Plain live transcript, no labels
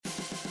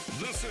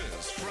This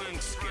is Frank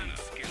Skinner.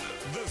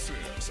 This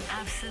is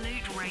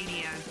Absolute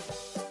Radio.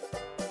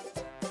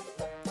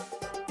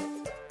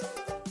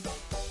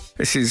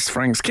 This is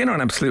Frank Skinner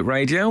on Absolute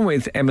Radio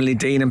with Emily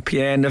Dean and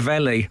Pierre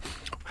Novelli.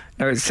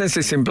 Now, it says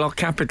this in block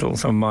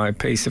capitals on my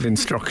piece of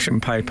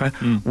instruction paper.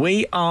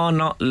 We are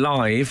not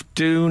live.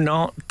 Do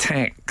not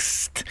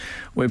text.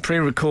 We're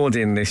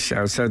pre-recording this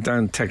show, so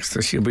don't text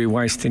us. You'll be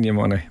wasting your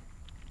money.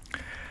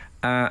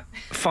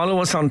 Follow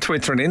us on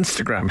Twitter and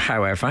Instagram,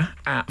 however,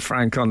 at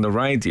Frank on the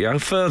Radio.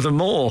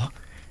 Furthermore,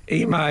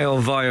 email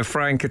via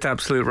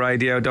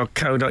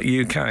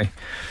frank@absoluteradio.co.uk.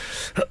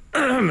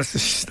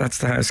 That's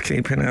the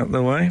housekeeping out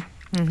the way.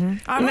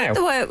 I like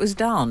the way it was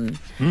done.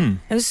 It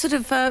was sort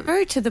of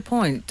very to the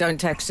point. Don't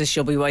text us,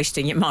 you'll be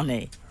wasting your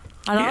money.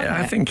 I like it.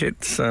 I think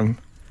it's... You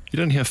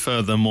don't hear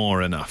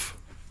furthermore enough.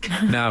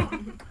 No.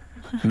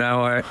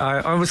 No,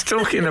 I was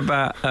talking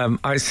about...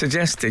 I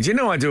suggested... You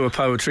know, I do a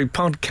poetry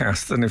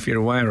podcast, and if you're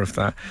aware of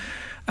that.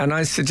 And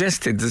I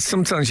suggested that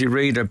sometimes you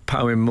read a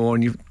poem more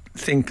and you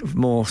think of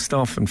more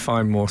stuff and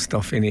find more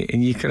stuff in it.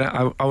 And you could...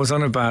 I was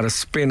on about a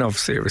spin-off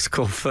series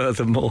called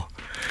Furthermore,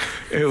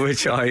 in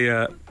which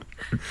I...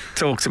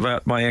 talked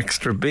about my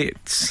extra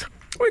bits.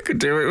 We could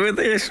do it with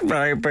this,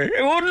 baby.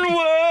 It wouldn't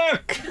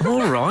work.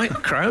 All right,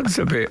 crowd's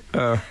a bit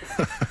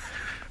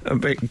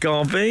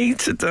gobby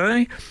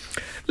today.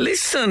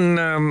 Listen,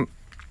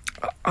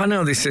 I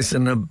know this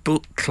isn't a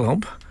book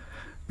club,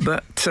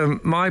 but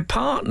my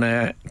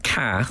partner,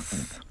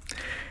 Kath,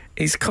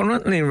 is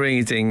currently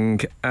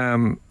reading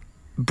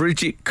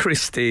Bridget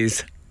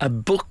Christie's A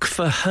Book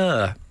for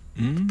Her.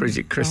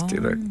 Bridget Christie,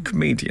 the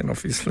comedian,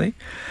 obviously.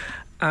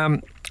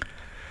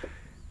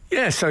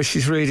 Yeah, so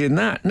she's reading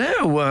that.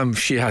 Now,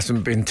 she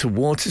hasn't been to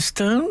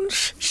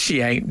Waterstones.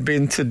 She ain't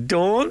been to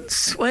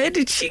Dawn's. Where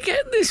did she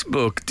get this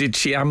book? Did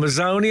she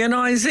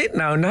Amazonianize it?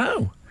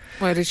 No.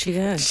 Where did she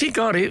go? She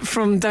got it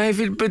from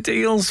David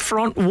Baddiel's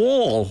front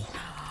wall.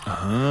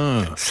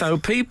 Oh. So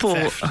people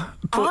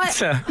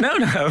put... No,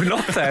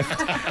 not theft.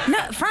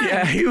 No, Frank.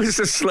 Yeah, he was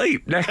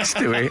asleep next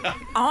to it.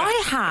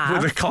 I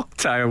have... With a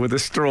cocktail with a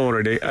straw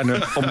in it and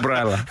an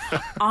umbrella.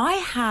 I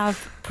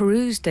have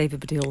perused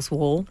David Baddiel's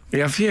wall.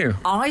 Have you?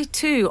 I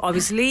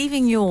was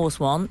leaving yours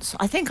once.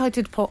 I think I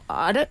did pop...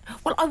 I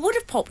would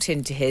have popped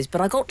into his, but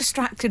I got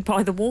distracted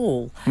by the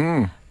wall.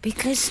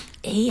 Because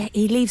he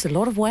leaves a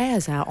lot of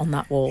wares out on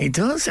that wall. He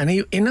does, and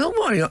you know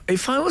what?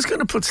 If I was going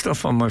to put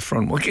stuff on my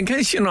front wall, in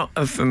case you're not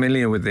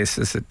familiar with this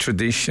as a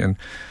tradition,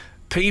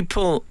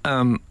 people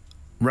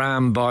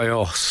round by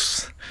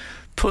us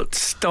put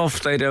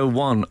stuff they don't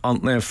want on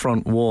their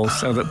front wall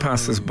so that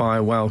passers-by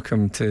are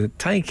welcome to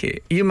take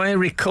it. You may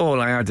recall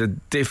I had a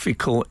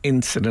difficult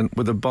incident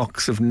with a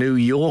box of New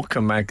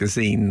Yorker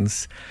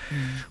magazines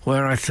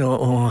where I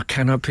thought,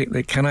 can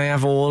I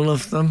have all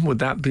of them? Would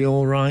that be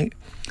all right?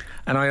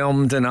 And I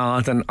ummed and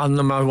ahed, and on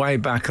my way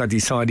back I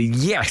decided,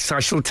 yes,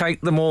 I shall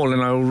take them all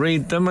and I will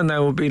read them and they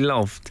will be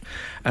loved.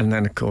 And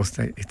then, of course,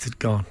 it had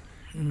gone.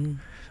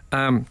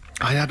 I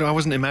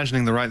wasn't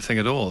imagining the right thing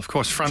at all. Of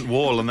course, front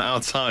wall on the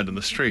outside on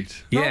the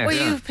street. Yeah. What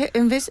were you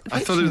I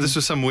thought this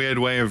was some weird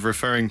way of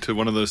referring to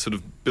one of those sort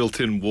of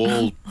built-in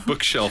wall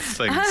bookshelf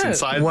things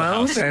inside the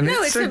Well, house. then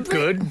it's a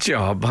good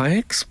job I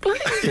explained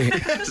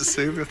it.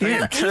 See the thing.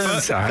 Yeah, it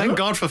turns out. Thank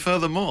God for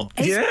furthermore.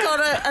 He's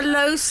got a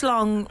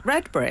low-slung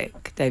red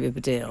brick, David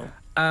Baddiel.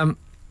 I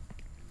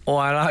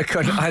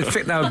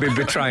think that would be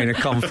betraying a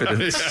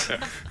confidence.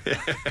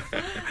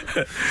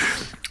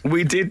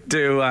 We did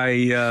do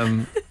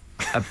a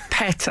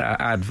PETA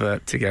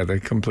advert together,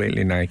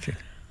 completely naked.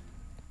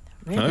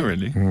 Really? Oh,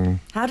 really?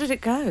 How did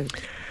it go?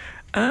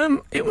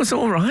 It was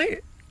all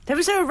right. There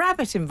was a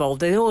rabbit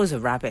involved. There's always a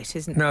rabbit,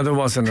 isn't there? No, there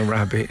wasn't a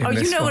rabbit in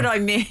this you know one. what I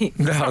mean.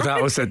 No,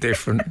 that was a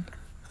different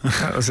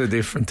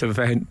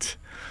event.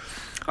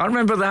 I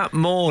remember that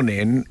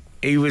morning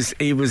he was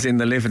in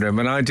the living room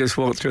and I just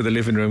walked through the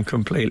living room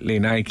completely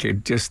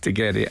naked just to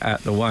get it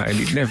out the way, and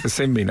he'd never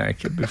seen me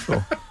naked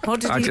before.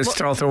 I just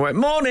strolled through and went,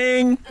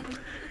 morning!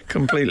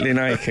 Completely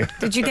naked.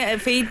 Did you get a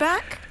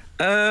feedback?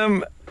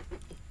 I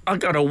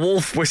got a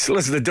wolf whistle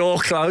as the door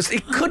closed.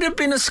 It could have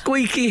been a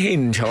squeaky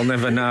hinge, I'll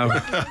never know.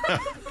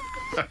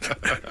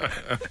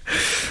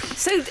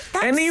 So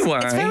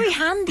it's very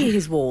handy,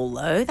 his wall,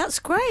 though. That's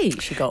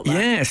great. She got that.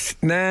 Yes.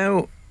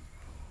 Now,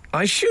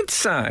 I should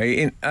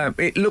say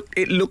it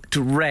looked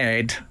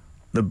red,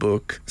 the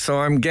book. So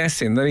I'm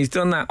guessing that he's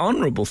done that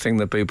honourable thing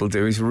that people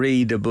do, is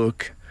read a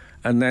book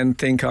and then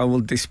think, I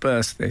will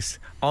disperse this.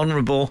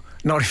 Honourable,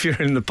 not if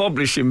you're in the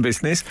publishing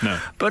business, no.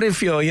 But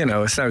if you're,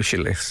 a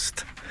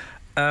socialist.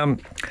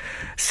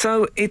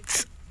 So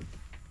it's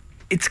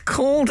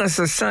called,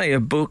 as I say, A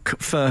Book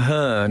for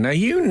Her. Now,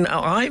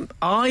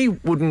 I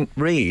wouldn't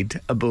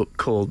read a book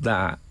called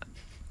that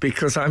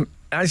because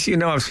as you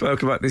know, I've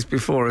spoken about this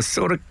before, a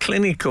sort of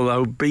clinical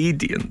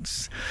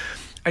obedience.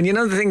 And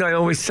the thing I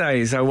always say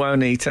is I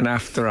won't eat an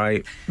after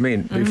 8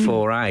 mint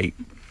before 8,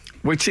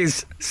 which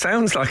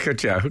sounds like a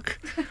joke,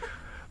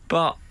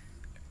 but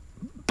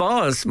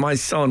Buzz, my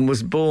son,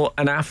 was bought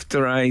an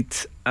after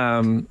 8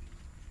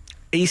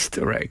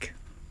 Easter egg.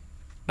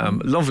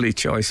 Lovely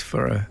choice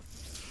for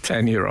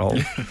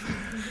 10-year-old.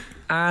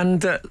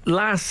 And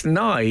last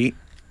night,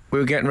 we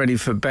were getting ready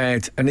for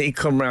bed, and he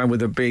come round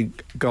with a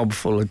big gob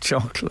full of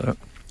chocolate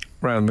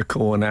round the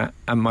corner,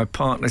 and my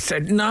partner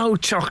said, no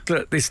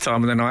chocolate this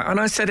time of the night. And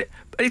I said,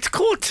 it's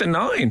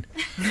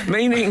 9:15,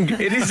 meaning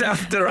it is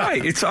after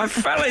 8. So I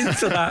fell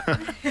into that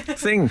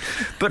thing.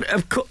 But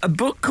a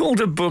book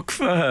called A Book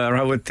for Her,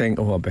 I would think,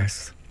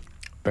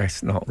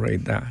 best not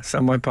read that.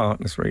 So my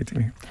partner's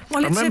reading it.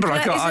 Well, isn't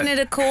it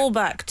a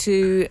callback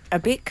to A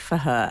Bic for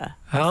Her?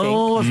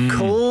 Of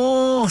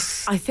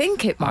course. I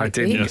think it might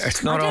be. Yes.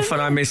 It's not often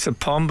I miss a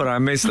pond, but I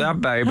miss that,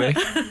 baby.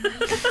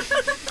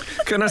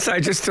 Can I say,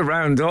 just to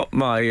round up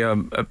my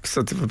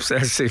sort of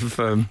obsessive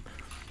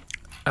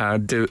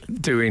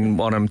doing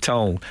what I'm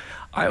told,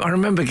 I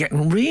remember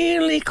getting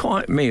really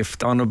quite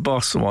miffed on a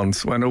bus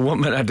once when a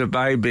woman had a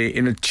baby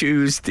in a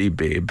Tuesday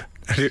bib,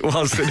 and it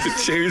wasn't a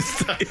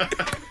Tuesday.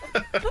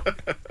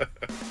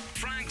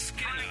 Frank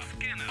Skinner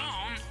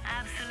on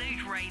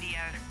Absolute Radio.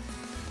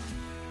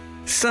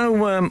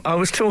 So I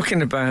was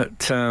talking about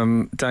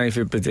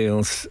David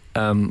Baddiel's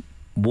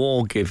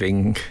war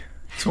giving.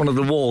 It's one of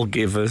the war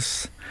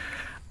givers.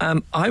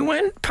 I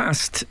went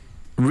past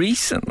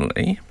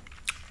recently,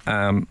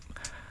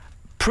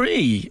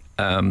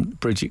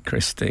 pre-Bridget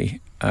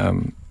Christie,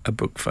 A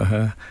Book for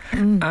Her,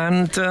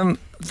 and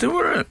there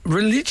were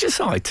religious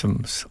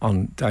items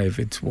on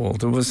David's wall.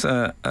 There was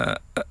a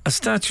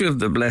statue of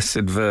the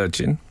Blessed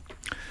Virgin,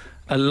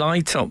 a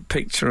light-up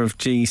picture of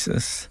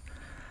Jesus,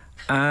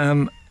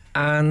 and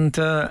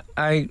a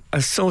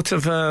sort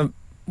of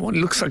what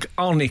looks like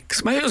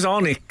onyx. Maybe it was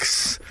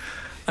onyx.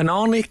 An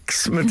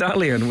onyx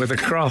medallion with a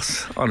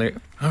cross on it.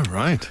 Oh,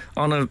 right.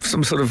 On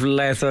some sort of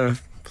leather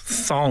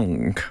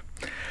thong.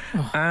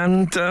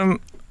 And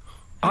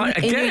I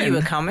knew you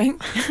were coming.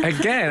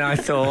 Again, I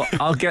thought,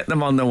 I'll get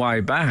them on the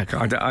way back.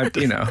 I don't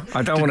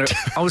want to...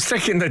 I was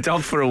taking the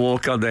dog for a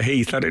walk on the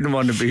heath. I didn't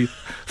want to be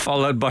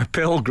followed by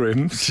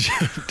pilgrims.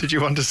 Did you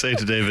want to say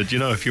to David,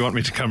 if you want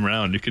me to come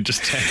round, you can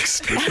just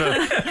text.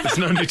 There's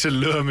no need to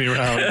lure me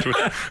round.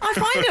 I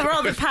find it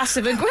rather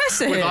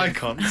passive-aggressive. With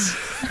icons.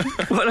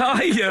 Well,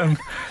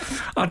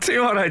 I'll tell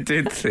you what I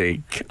did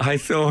think. I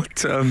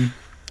thought...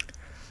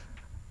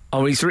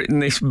 he's written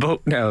this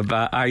book now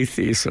about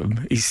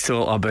atheism. He's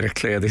thought, I better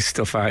clear this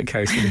stuff out in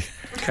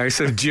case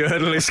a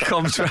journalist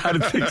comes round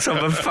and thinks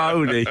I'm a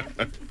phony.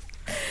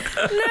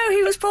 No,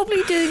 he was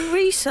probably doing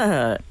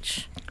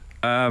research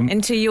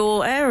into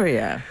your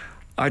area.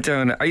 I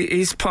don't know.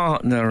 His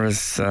partner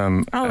is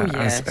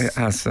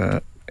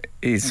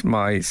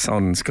my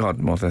son's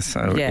godmother,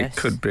 so yes. It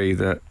could be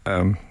that...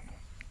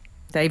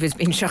 David's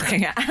been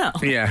chucking it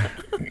out. Yeah,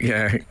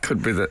 it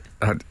could be that...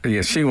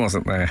 she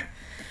wasn't there.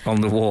 On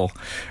the wall.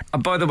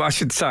 By the way, I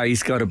should say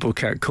he's got a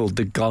book out called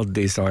The God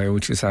Desire,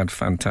 which has had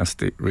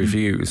fantastic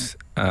reviews.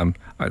 I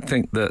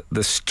think that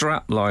the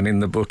strap line in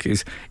the book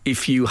is,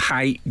 if you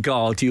hate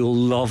God, you'll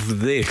love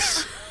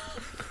this.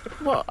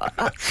 What?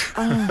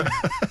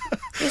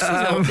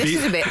 This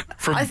is a bit...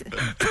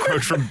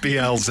 Quote from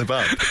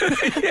Beelzebub.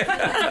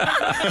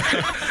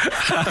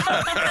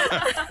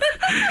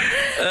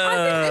 I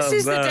think this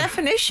is the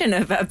definition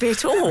of a bit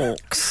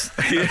orcs.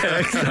 Yeah,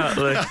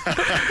 exactly.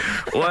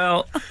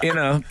 Well,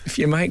 if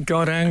you make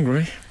God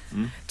angry...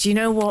 Do you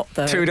know what,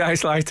 though? 2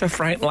 days later,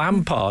 Frank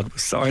Lampard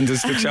was signed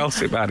as the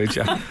Chelsea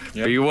manager.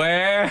 Yep.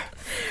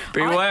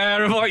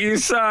 Beware of what you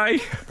say.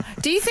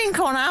 Do you think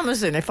on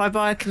Amazon, if I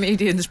buy a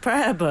comedian's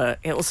prayer book,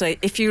 it'll say,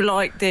 if you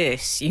like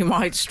this, you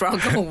might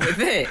struggle with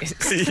this?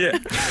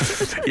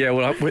 Yeah.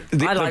 Well,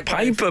 the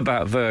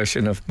paperback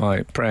version of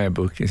my prayer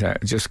book is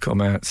out, just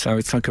come out, so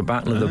it's like a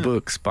battle of the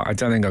books, but I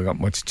don't think I got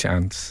much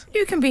chance.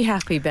 You can be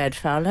happy,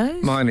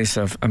 bedfellows. Mine is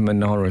of a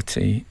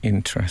minority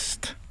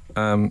interest.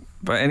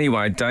 But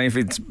anyway,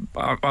 David's...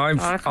 I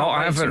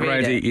haven't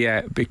read it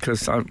yet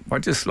because I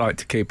just like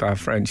to keep our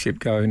friendship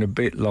going a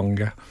bit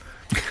longer.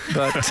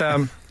 But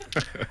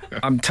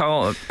I'm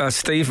told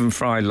Stephen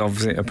Fry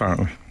loves it,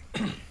 apparently.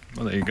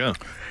 Well, there you go.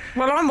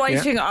 Well, I'm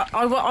waiting. Yeah.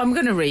 I'm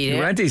going to read it.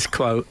 He read his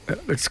quote.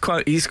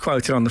 He's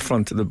quoted on the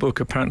front of the book.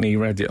 Apparently he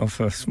read it off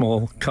a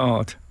small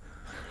card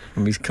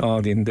from his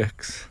card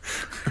index.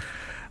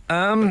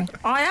 I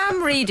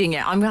am reading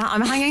it. I'm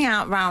hanging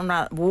out round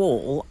that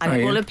wall, and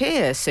it will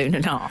appear soon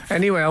enough.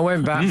 Anyway, I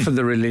went back for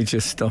the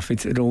religious stuff.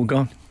 It had all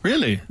gone.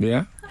 Really?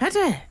 Yeah. Had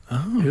it? Oh.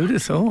 Who'd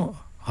have thought?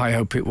 I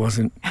hope it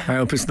wasn't. I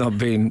hope it's not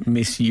being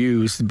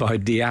misused by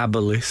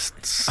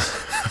diabolists.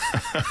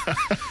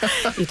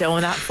 You don't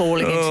want that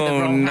falling into the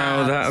wrong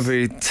hands. That'd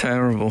be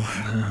terrible.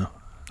 No.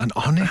 An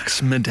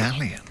onyx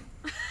medallion.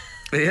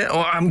 Yeah,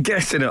 well, I'm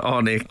guessing at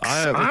onyx.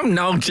 I'm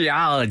no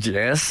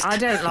geologist. I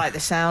don't like the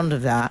sound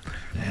of that.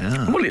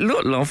 Yeah. Well, it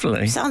looked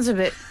lovely. Sounds a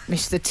bit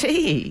Mr.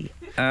 T.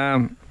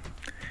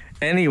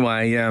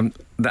 Anyway,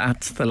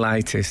 that's the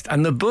latest.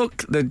 And the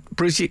book, the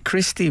Bridget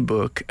Christie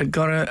book, had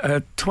got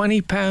a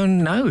 £20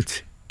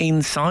 note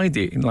inside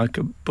it in like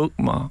a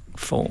bookmark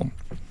form.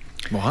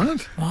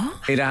 What?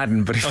 It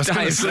hadn't, but if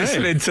Dave's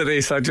listening to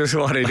this, I just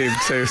wanted him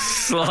to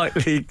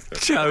slightly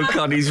choke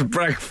on his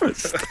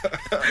breakfast.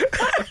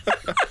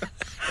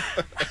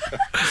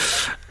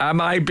 Am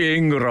I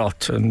being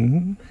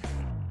rotten?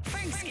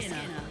 Frank Skinner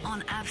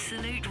on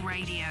Absolute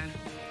Radio.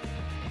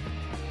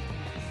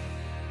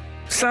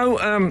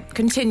 So,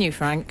 Continue,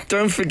 Frank.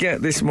 don't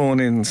forget this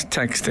morning's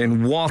text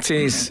in. What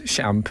is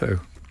shampoo?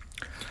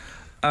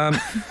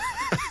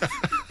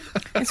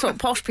 It's what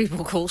posh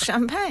people call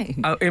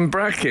champagne. In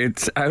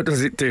brackets, how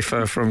does it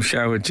differ from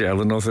shower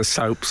gel and other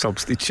soap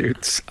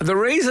substitutes? The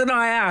reason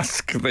I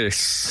ask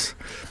this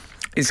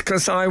is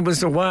because I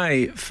was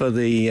away for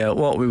the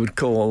what we would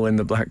call in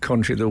the Black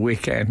Country the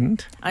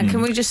weekend. And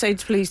can we just say,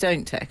 please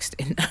don't text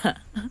in?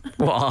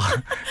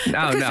 What?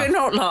 No, Because we're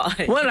not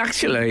live. Well,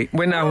 actually,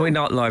 we're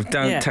not live.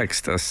 Don't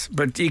text us,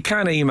 but you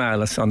can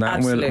email us on that,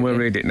 Absolutely. and we'll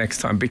read it next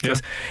time.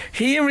 Because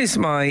here's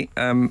my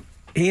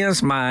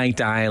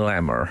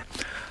dilemma.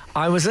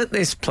 I was at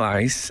this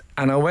place,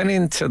 and I went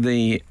into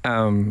the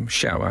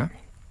shower,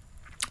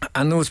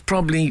 and there was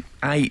probably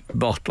 8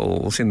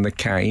 bottles in the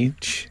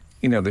cage.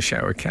 You know, the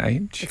shower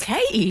cage. The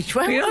cage?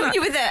 Where Yeah, were that- you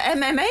with the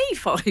MMA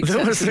fight?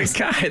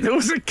 There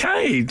was a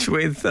cage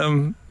with,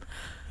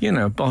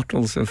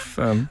 bottles of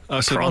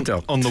So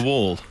product. on the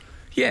wall.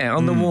 Yeah,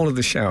 on the wall of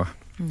the shower.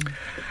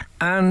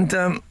 And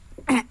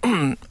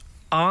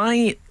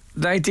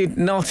they did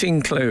not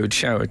include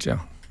shower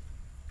gel.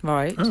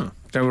 Right.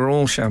 They were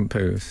all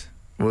shampoos.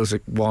 Was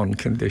one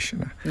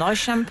conditioner.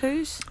 Nice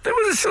shampoos? There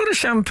was a sort of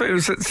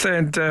shampoos that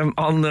said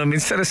on them,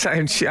 instead of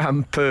saying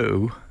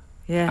shampoo,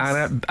 Yes.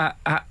 and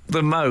at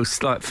the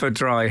most, like for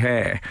dry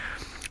hair,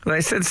 they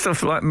said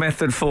stuff like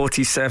Method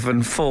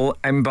 47, full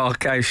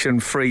embarkation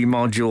free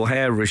module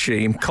hair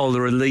regime,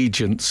 colour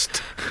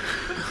allegianced.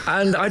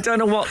 And I don't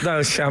know what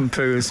those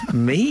shampoos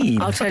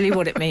mean. I'll tell you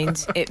what it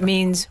means. It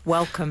means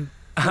welcome.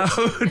 How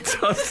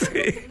does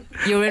it?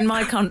 You're in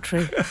my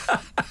country.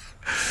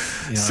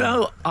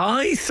 So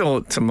I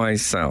thought to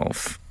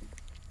myself,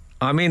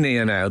 I'm in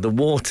here now, the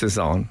water's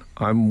on,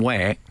 I'm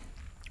wet.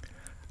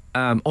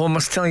 I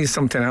must tell you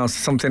something else,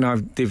 something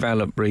I've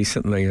developed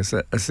recently as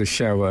a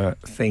shower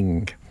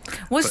thing.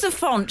 Was the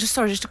font, just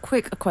a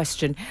quick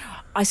question.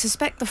 I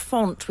suspect the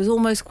font was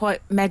almost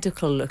quite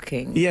medical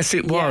looking. Yes,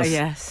 it was.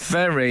 Yeah, yes.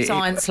 Very.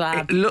 Science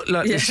lab. It looked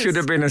like Yes. there should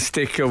have been a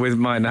sticker with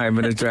my name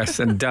and address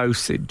and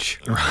dosage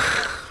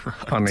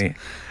on it.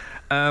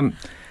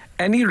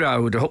 Any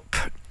road up,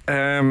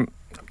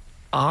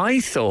 I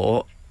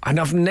thought, and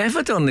I've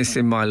never done this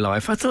in my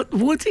life, I thought,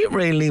 would it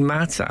really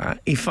matter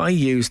if I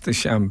used the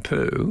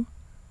shampoo,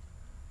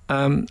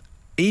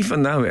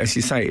 even though, as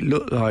you say, it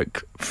looked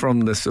like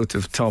from the sort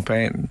of top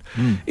end,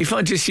 if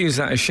I just use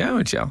that as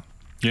shower gel?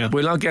 Yeah.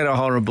 Will I get a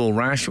horrible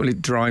rash? Will it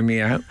dry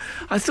me out?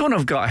 I thought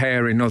I've got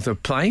hair in other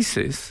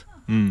places,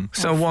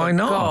 so why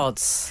not?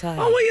 God's sake.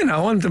 Oh,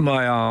 well, under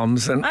my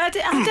arms. And I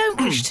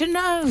don't wish to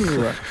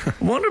know.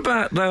 what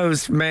about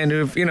those men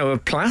who've,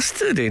 have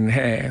plastered in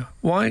hair?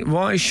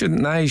 Why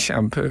shouldn't they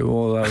shampoo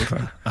all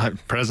over?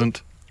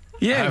 Present.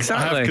 Yeah, I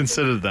exactly. have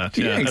considered that.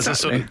 Yeah, As a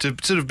exactly. to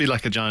sort of be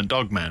like a giant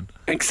dog man.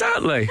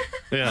 Exactly.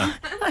 Yeah.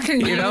 Like a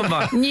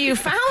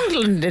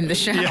Newfoundland in the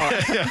shower.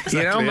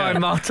 You know my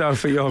motto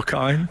for your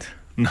kind?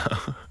 No.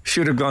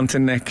 Should have gone to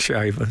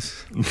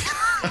Neckshavers.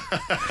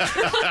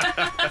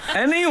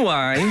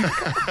 Anyway,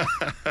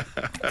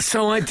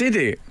 so I did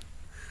it.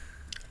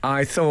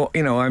 I thought,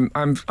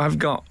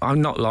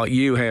 I'm not like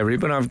you, Harry,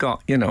 but I've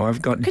got Can down.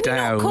 you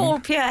not call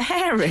Pierre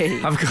Harry?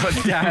 I've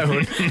got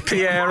down.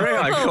 Pierre,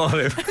 I call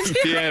him.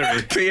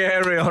 Pierre.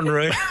 Pierre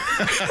Henry.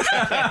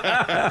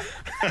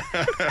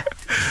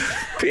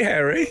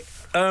 Pierre.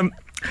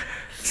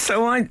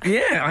 So I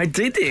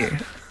did it.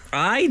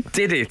 I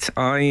did it.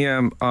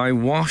 I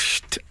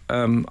washed.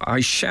 I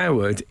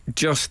showered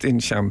just in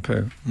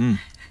shampoo.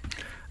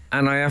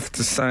 And I have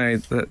to say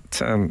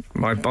that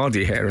my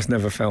body hair has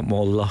never felt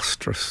more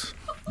lustrous.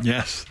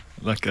 Yes.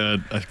 Like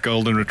a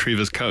golden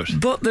retriever's coat.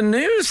 But the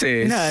news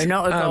is... No,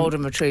 not a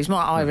golden retriever. It's more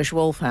Irish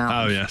wolfhound.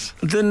 Oh, yes.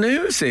 The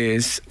news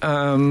is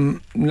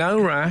no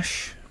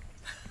rash,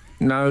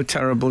 no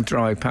terrible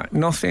dry patch.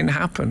 Nothing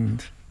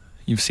happened.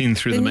 You've seen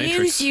through the The Matrix.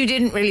 news you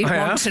didn't really I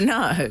want have. to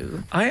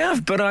know. I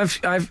have, but I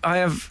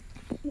have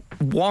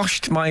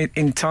washed my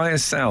entire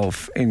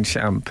self in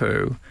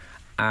shampoo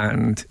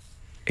and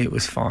it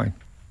was fine.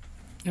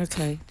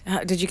 Okay.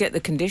 Did you get the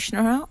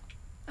conditioner out?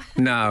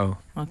 No.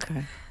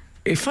 Okay.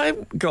 If I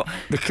got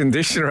the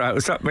conditioner out,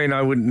 does that mean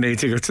I wouldn't need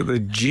to go to the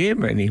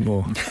gym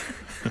anymore?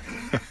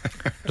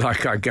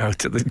 Like I go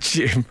to the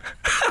gym.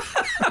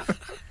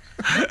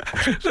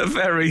 The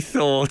very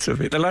thought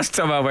of it. The last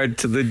time I went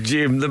to the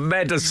gym, the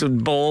medicine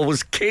ball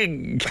was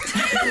king.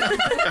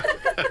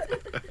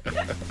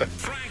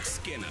 Frank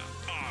Skinner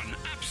on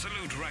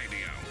Absolute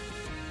Radio.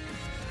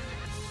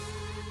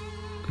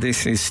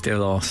 This is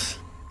still us.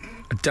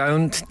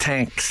 Don't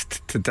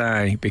text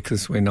today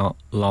because we're not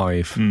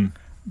live.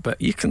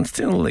 But you can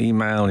still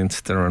email,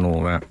 Insta and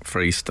all that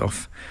free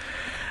stuff.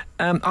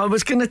 I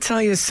was going to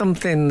tell you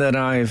something that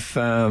I've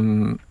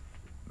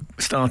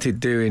started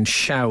doing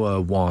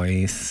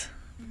shower-wise.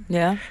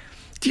 Yeah.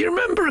 Do you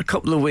remember a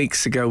couple of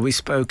weeks ago we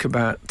spoke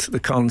about the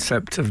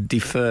concept of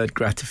deferred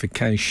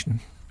gratification?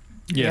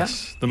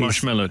 Yes, the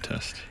marshmallow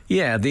test.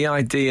 Yeah, the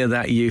idea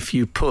that if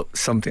you put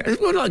something...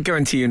 It's like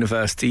going to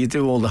university, you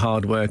do all the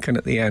hard work, and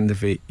at the end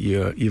of it,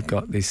 you've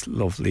got this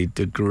lovely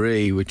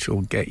degree which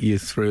will get you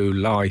through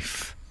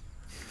life.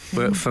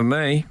 But for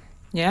me...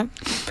 Yeah.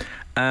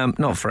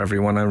 Not for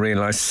everyone, I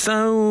realise.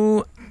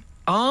 So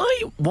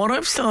what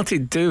I've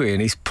started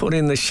doing is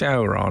putting the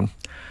shower on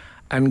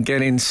and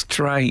getting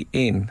straight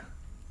in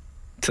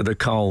to the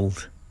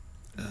cold,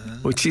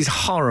 which is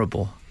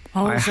horrible.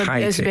 Oh, I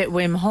hate it's it. a bit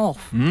Wim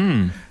Hof.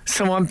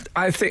 So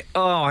I think,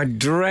 I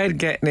dread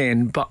getting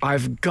in, but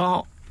I've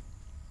got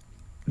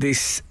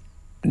this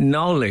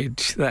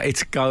knowledge that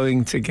it's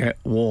going to get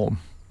warm.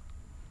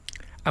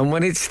 And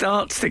when it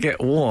starts to get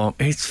warm,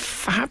 it's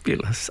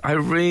fabulous. I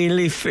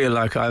really feel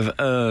like I've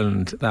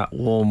earned that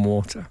warm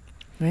water.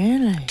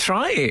 Really?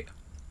 Try it.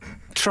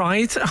 Try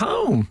it at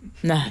home.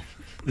 No.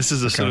 This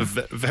is a sort of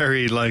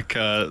very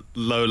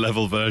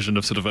low-level version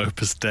of sort of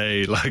Opus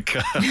Dei,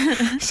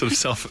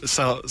 sort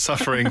of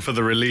suffering for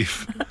the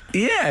relief.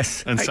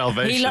 Yes. And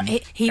salvation.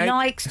 He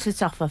likes to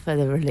suffer for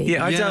the relief.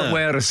 Yeah, I don't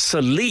wear a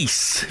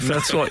cilice, if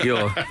that's what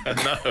you're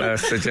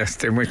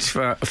suggesting, which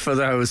for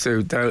those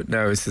who don't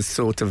know is a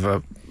sort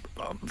of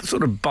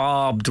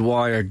barbed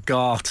wire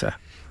garter.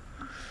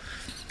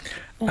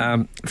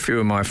 A few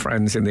of my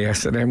friends in the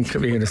S&M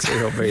community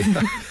will be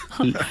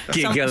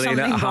giggling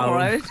at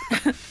home.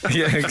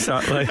 Yeah,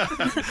 exactly.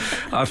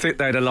 I think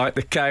they'd have liked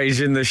the cage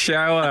in the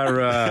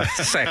shower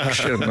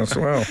section as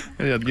well.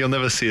 Yeah, you'll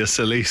never see a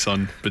cilice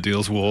on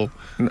Badil's wall.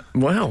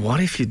 Well, what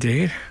if you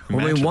did?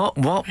 Imagine. I mean, what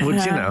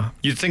would you know?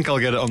 You'd think I'll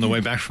get it on the way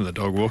back from the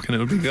dog walk and it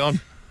would be gone.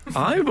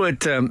 I would,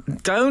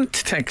 don't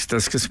text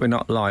us because we're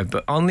not live,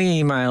 but on the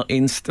email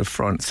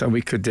Instafront, so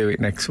we could do it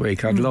next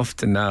week. I'd love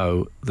to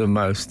know the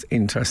most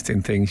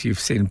interesting things you've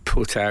seen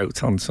put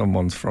out on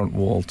someone's front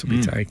wall to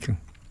be taken.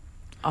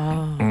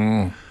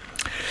 Oh.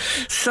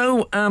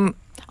 So,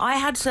 I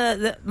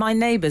had my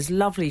neighbour's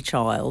lovely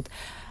child.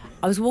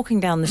 I was walking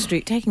down the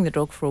street taking the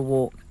dog for a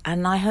walk,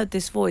 and I heard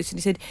this voice, and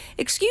he said,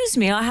 "Excuse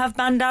me, I have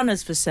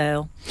bandanas for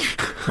sale."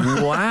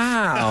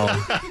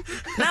 Wow.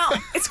 Now,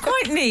 it's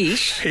quite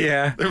niche,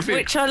 Yeah.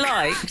 which I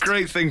like.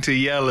 Great thing to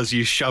yell as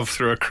you shove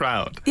through a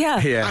crowd. Yeah.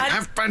 Yeah. I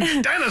have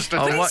bandanas to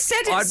But he what- said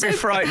it I'd be so-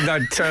 frightened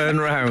I'd turn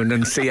round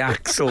and see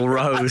Axl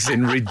Rose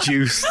in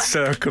reduced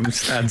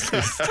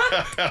circumstances.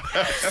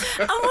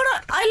 And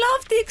I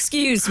love the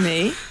excuse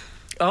me.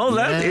 Oh,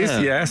 that is,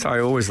 yes, I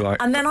always like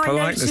And then I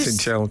politeness in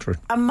noticed children.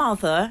 a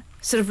mother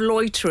sort of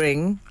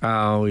loitering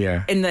Oh,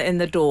 yeah. in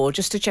the door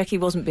just to check he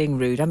wasn't being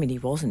rude. I mean, he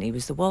wasn't. He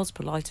was the world's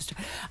politest.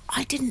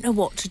 I didn't know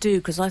what to do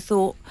because I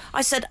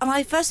said,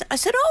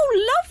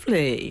 "Oh,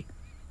 lovely."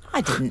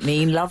 I didn't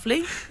mean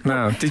lovely.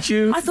 No, did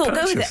you I thought,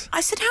 go with purchase? it.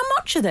 I said, "How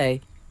much are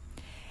they?"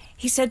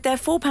 He said, "They're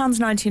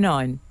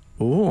 £4.99.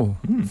 Oh,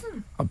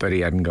 I bet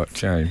he hadn't got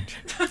change.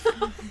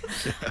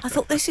 I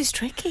thought, this is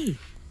tricky.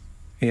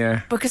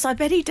 Yeah. Because I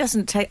bet he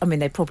doesn't take... I mean,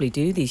 they probably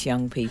do, these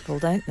young people,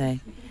 don't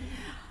they?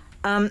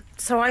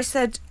 So I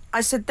said,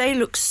 they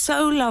look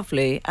so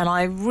lovely, and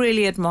I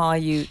really admire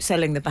you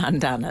selling the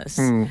bandanas.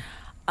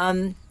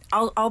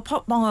 I'll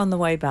pop by on the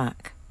way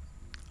back.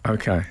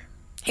 Okay.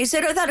 He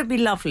said, "Oh, that'd be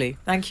lovely.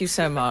 Thank you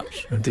so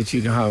much." And did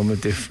you go home a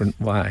different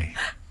way?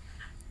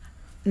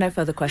 No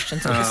further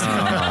questions.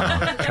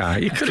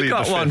 Okay. You could have Plead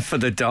got the one fifth. for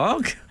the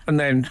dog, and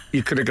then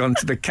you could have gone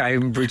to the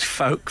Cambridge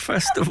Folk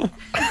Festival.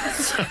 But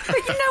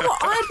you know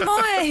what? I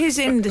admire his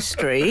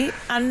industry,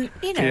 and,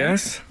 you know,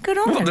 Yes. good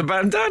on What, him. the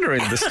bandana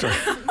industry?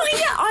 Well,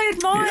 yeah, I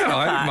admire Yeah, the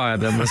I fact. admire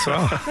them as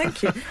well.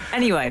 Thank you.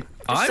 Anyway,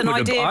 just an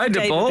idea for I'd have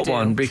David bought Baddiel.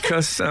 one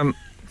because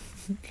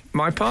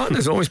my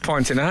partner's always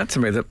pointing out to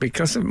me that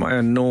because of my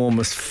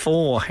enormous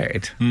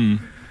forehead,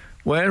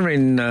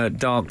 wearing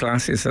dark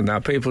glasses and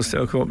that, people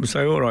still come up and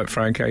say, "All right,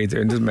 Frank, how you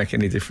doing?" Doesn't make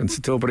any difference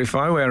at all. But if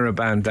I wear a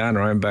bandana,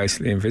 I'm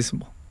basically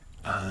invisible.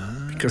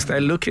 Because they're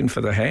looking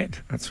for the head.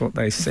 That's what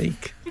they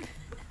seek.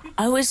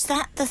 Oh, is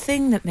that the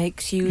thing that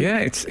makes you Yeah,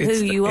 it's who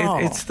you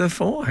are? It's the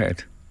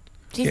forehead.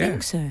 Do you Yeah.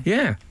 think so?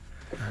 Yeah.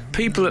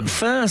 People at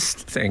first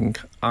think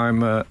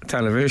I'm a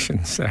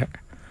television set,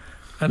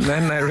 and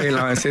then they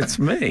realise it's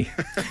me.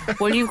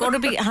 Well, you've got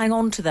to hang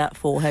on to that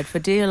forehead for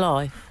dear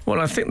life. Well,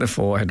 I think the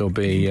forehead will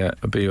be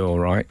all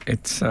right.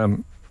 It's I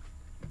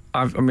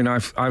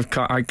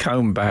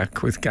comb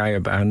back with gay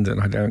abandon.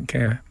 I don't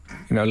care.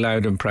 You know,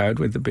 loud and proud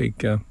with the big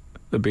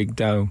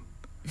dome.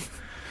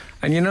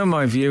 And you know,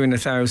 my view, in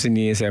 1,000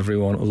 years,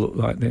 everyone will look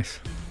like this.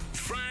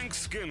 Frank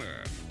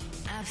Skinner.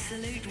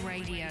 Absolute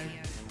Radio.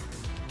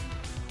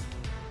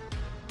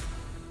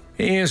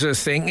 Here is a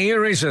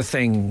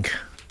thing.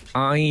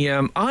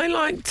 I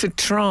like to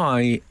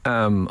try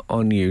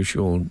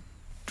unusual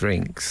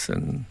drinks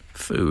and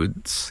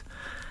foods,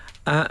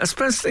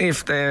 especially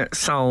if they're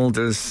sold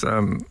as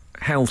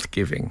health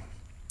giving.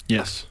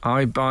 Yes.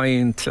 I buy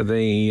into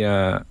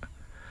the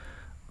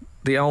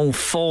old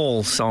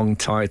fall song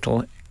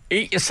title,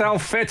 "Eat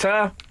Yourself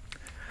Fitter,"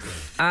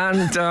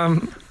 and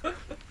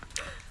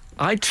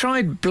I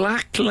tried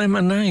black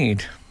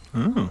lemonade.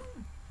 Oh.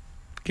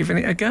 Giving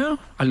it a go.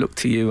 I look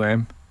to you,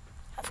 Em.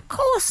 Of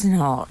course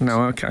not.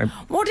 No, okay.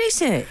 What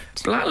is it?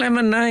 Black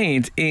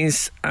lemonade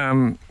is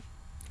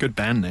Good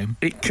band name.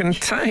 it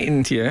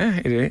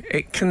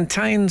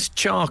contains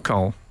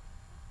charcoal.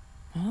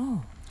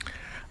 Oh.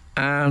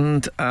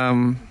 And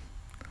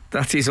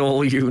that is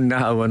all you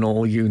know and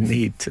all you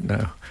need to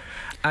know.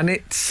 And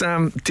it's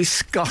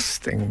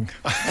disgusting.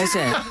 Is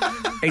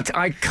it?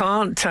 I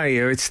can't tell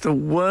you, it's the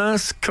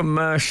worst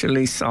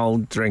commercially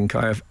sold drink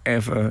I have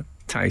ever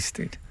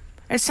tasted.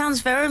 It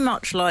sounds very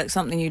much like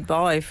something you'd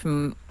buy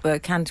from a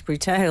Canterbury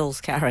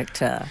Tales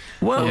character.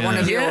 Well, Or one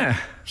of your Well,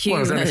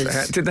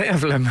 humours. did they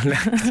have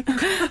lemonade?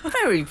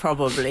 Very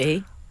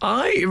probably.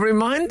 It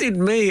reminded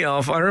me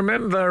of, I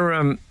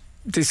remember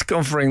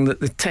discovering that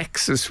the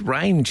Texas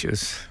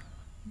Rangers,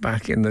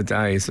 back in the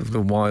days of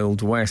the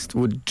Wild West,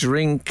 would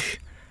drink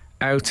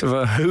out of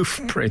a hoof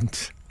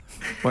print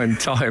when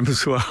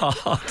times were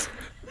hard.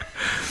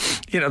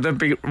 You know, the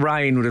big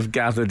rain would have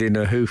gathered in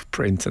a hoof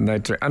print and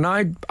they'd drink. And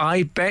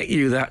I bet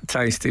you that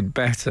tasted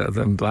better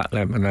than black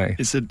lemonade.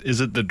 Is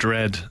it the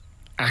dread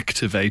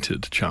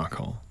activated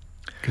charcoal?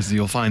 Because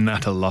you'll find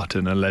that a lot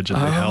in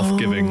allegedly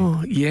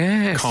health-giving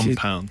yes.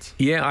 compounds.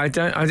 I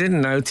didn't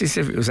notice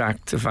if it was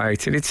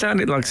activated. It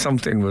sounded like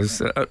something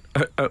was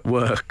at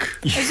work.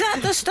 Is that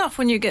the stuff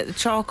when you get the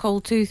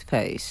charcoal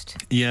toothpaste?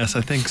 Yes,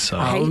 I think so.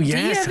 Oh, do you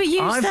yes. ever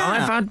use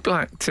that? I've had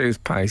black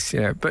toothpaste,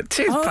 yeah. But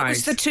toothpaste... Oh,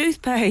 it's the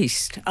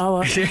toothpaste. Oh,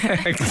 okay.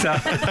 Yeah,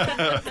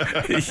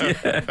 exactly.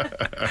 Yeah.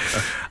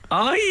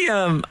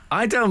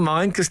 I don't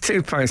mind because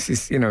toothpaste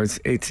is,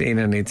 it's in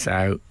and it's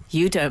out.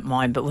 You don't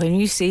mind, but when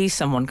you see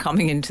someone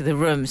coming into the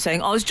room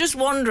saying, I was just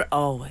wondering...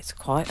 Oh, it's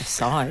quite a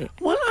sight.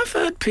 Well, I've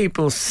heard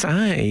people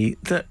say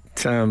that...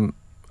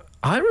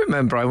 I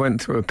remember I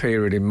went through a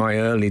period in my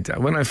early days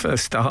when I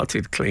first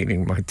started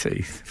cleaning my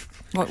teeth.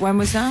 When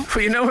was that?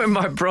 Well, when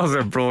my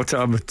brother brought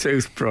home a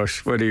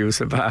toothbrush when he was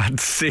about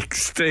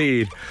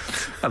 16,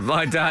 and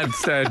my dad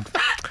said,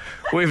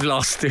 we've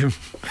lost him.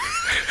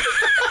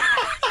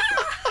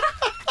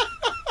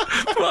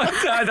 My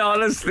dad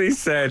honestly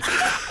said,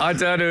 I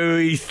don't know who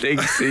he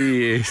thinks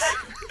he is.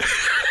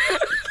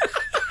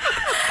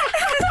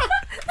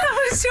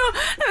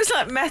 That was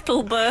like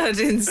Metal Bird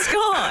in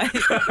Sky.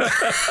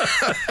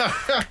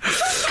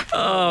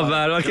 Oh,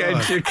 man, like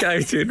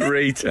educated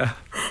Rita.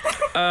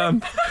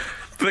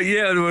 But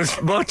yeah, there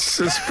was much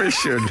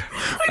suspicion.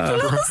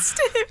 Lost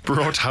him.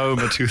 Brought home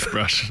a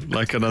toothbrush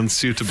like an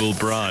unsuitable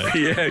bride.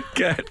 Yeah,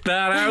 get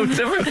that out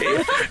of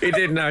here. He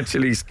didn't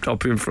actually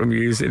stop him from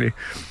using it.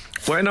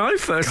 When I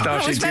first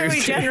started That was very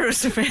using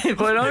generous of him.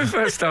 When I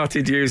first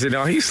started using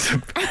it,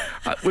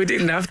 we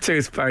didn't have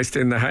toothpaste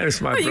in the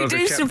house. My brother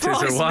kept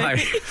it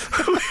away.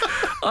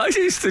 I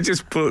used to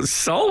just put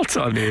salt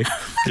on it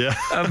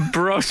and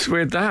brush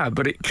with that,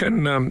 but it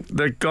can,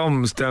 the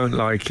gums don't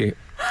like it.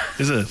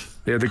 Is it?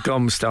 Yeah, the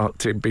gums start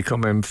to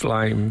become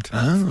inflamed.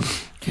 Oh.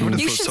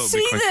 You should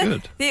see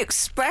the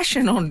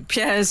expression on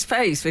Pierre's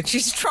face, which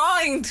he's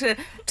trying to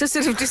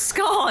sort of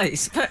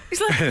disguise. But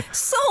it's like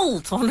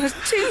salt on a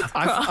toothbrush.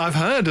 I've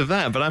heard of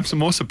that, but I'm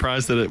more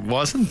surprised that it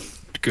wasn't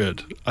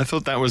good. I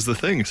thought that was the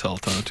thing,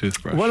 salt on a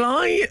toothbrush.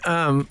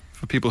 Well,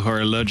 for people who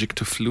are allergic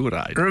to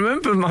fluoride.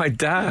 Remember my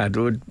dad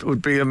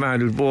would be a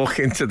man who'd walk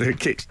into the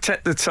kitchen,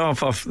 take the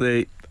top off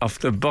the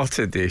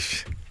butter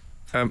dish,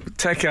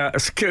 take out a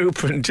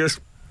scoop and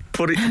just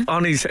put it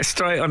on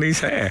straight on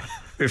his hair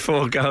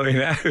before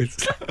going out.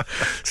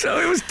 So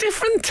it was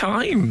different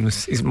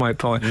times, is my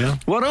point. Yeah.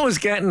 What I was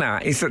getting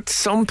at is that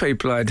some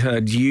people I'd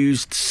heard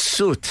used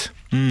soot.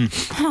 And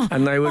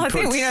they would I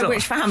think we know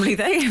which family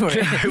they were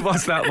in.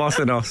 That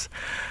wasn't us.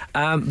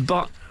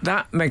 But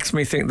that makes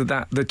me think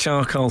that the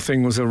charcoal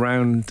thing was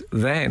around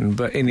then,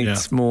 but in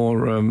its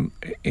more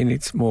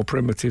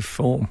primitive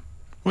form.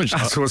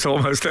 That was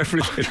almost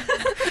everything.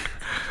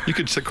 You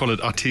could call it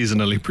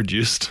artisanally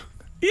produced.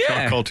 Yeah.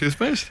 Charcoal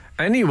toothpaste?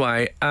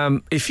 Anyway,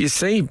 if you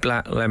see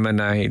black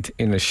lemonade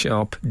in a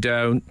shop,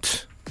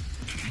 don't.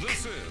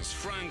 This is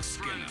Frank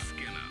Skinner.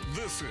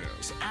 This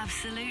is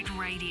Absolute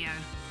Radio.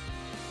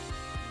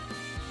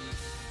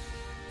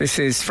 This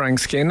is Frank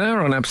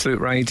Skinner on Absolute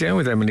Radio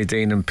with Emily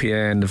Dean and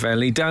Pierre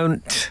Novelli.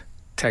 Don't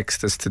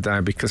text us today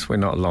because we're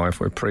not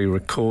live, we're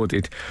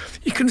pre-recorded.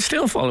 You can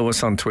still follow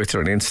us on Twitter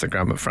and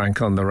Instagram at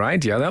Frank on the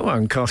Radio. That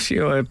won't cost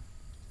you a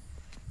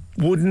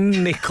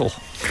wooden nickel.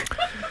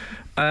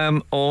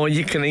 Or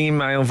you can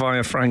email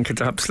via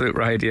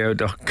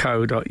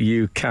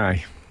frank@absoluteradio.co.uk.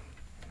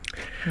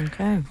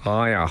 Okay.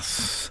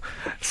 Yes.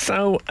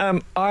 So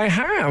I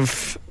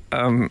have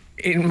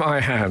in my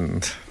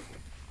hand,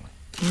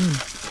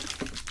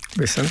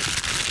 listen,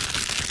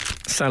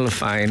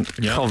 cellophane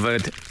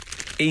covered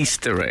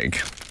Easter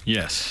egg.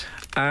 Yes.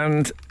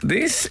 And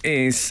this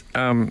is,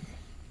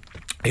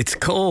 it's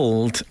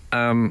called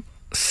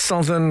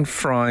Southern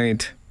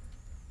Fried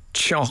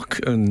Choc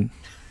and...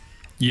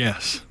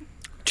 Yes.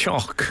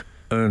 Choc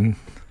and...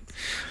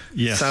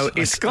 Yes, so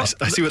it's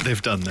I see what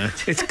they've done there.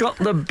 It's got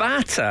the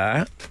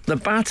batter. The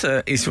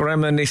batter is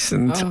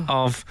reminiscent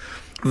of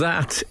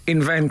that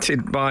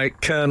invented by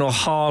Colonel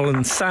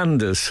Harlan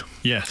Sanders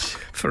Yes.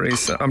 for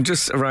his... I'm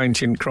just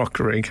arranging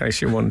crockery, in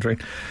case you're wondering.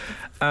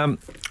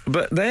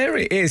 But there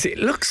it is. It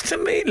looks to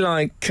me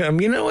like,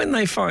 you know when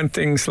they find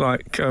things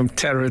like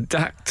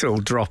pterodactyl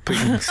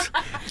droppings?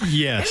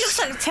 Yes. It looks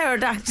like a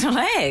pterodactyl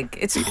egg.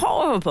 It's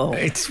horrible.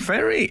 It's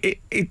very...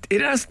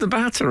 It has the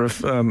batter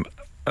of the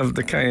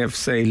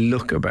KFC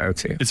look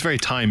about it. It's very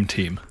time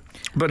team.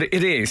 But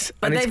it is.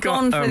 But and they've it's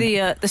got, gone for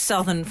the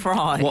southern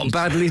fried. What,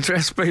 badly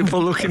dressed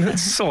people looking at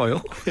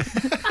soil?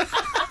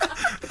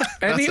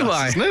 Anyway. That's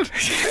us, isn't it?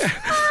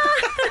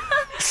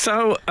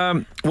 So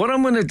what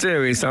I'm going to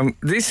do is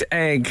this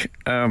egg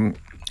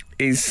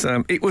is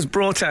it was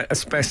brought out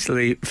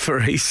especially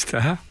for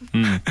Easter,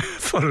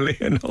 funnily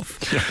enough,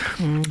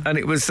 and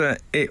it was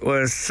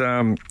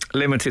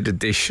limited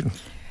edition.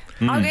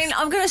 I mean,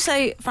 I'm going to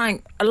say,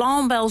 Frank,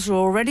 alarm bells are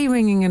already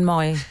ringing in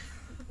my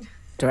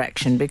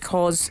direction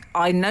because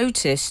I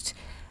noticed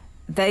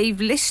they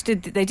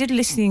did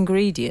list the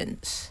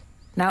ingredients.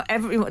 Now,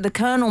 the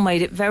Colonel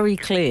made it very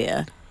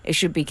clear it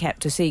should be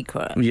kept a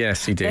secret.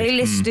 Yes, he did. They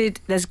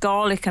listed there's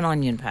garlic and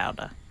onion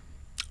powder.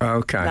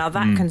 Okay. Now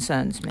that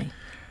concerns me.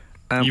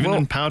 Even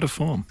in powder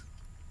form.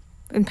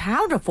 In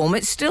powder form,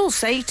 it's still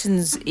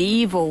Satan's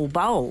evil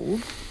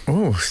bulb.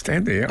 Oh,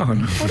 steady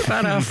on. What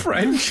about our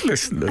French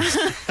listeners?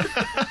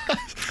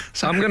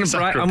 So I'm going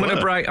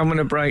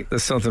to break the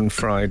southern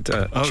fried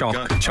choc.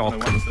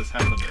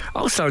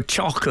 Also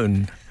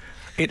chocken.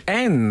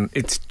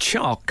 It's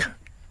choc.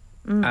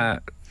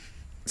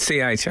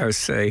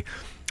 CHOC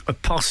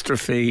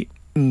apostrophe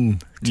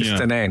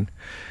just an N.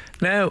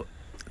 Now,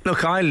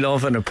 look, I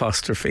love an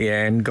apostrophe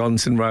N.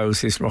 Guns N'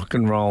 Roses, rock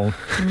and roll.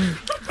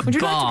 Would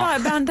you like to buy a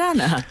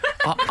bandana?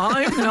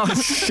 I'm not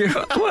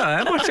sure. Well,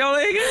 how much are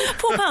they again?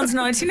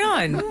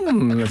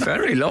 £4.99.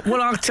 Very low.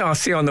 Well, I'll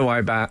see you on the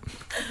way back.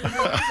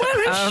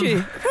 Where is she?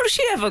 Will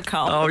she ever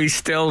come? Oh, he's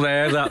still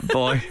there, that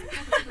boy.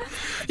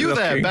 You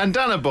there,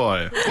 bandana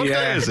boy. What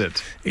day is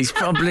it? He's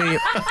probably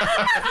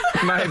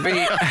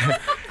maybe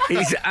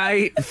he's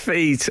 8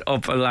 feet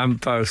up a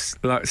lamppost,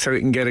 so he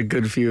can get a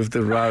good view of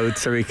the road,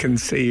 so he can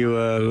see you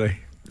early.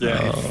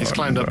 Yeah, he's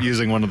climbed up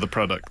using one of the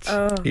products.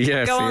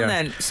 Yes, Go on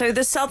then. So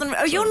the southern.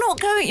 Oh, you're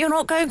not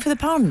going for the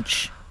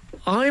punch.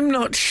 I'm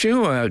not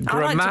sure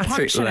grammatically.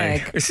 punch an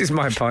egg. This is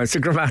my point. It's a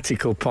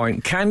grammatical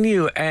point. Can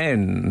you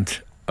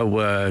end a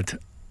word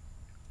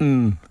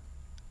and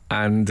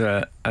then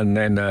the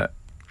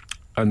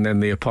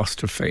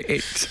apostrophe?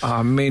 It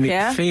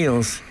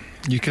feels.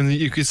 You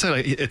could say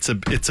like it's a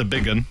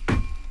big un,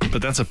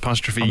 but that's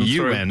apostrophe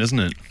UN, isn't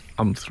it?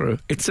 I'm through.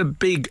 It's a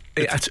big.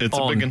 It's a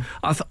big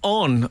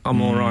un.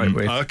 I'm all right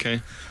with.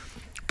 Okay.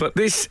 But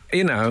this,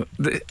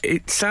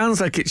 it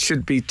sounds like it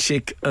should be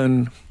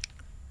chicken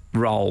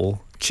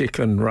roll,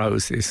 chicken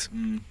roses.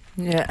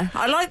 Yeah,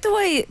 I like the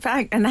way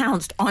Frank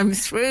announced I'm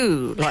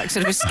through, like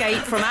sort of escape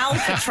from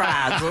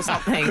Alcatraz or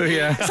something.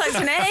 Yeah. It's like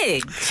an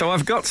egg. So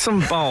I've got some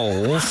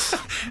bowls.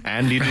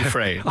 Andy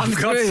Dufresne. I've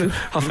got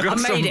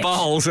some it.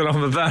 bowls and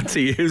I'm about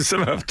to use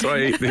them after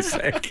I eat this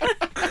egg.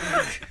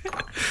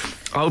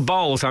 Oh,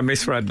 bowls, I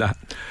misread that.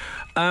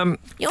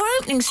 Your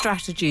opening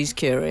strategy's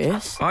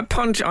curious. I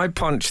punch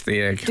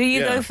the egg. Do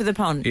you go for the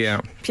punch? Yeah.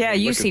 Pierre,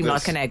 you Look at seem this.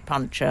 like an egg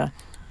puncher.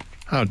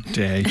 How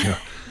dare you?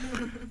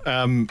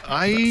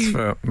 That's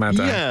for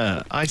Madame.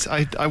 Yeah,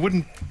 I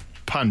wouldn't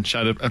punch.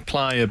 I'd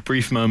apply a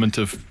brief moment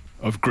of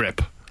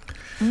grip.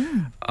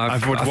 I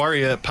would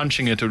worry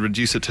punching it would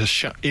reduce it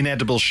to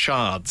inedible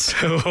shards.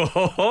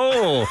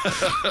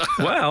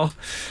 Well,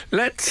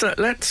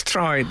 let's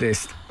try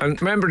this.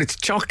 And remember, it's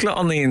chocolate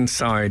on the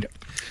inside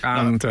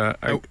and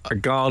a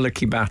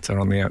garlicky batter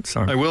on the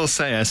outside. I will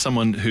say, as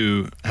someone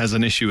who has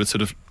an issue with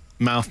sort of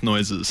mouth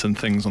noises and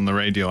things on the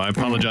radio, I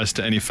apologise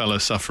to any fellow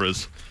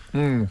sufferers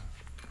for this.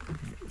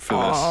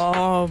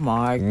 Oh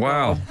my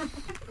God!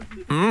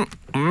 Wow.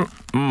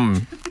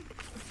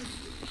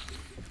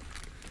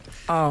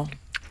 Oh.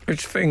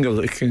 It's finger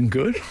licking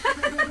good.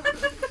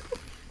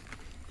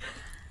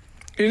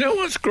 You know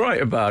what's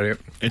great about it?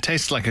 It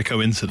tastes like a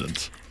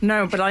coincidence.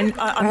 No, but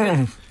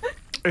I'm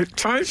It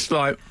tastes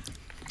like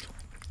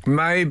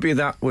maybe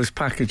that was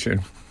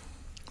packaging.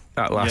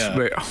 That last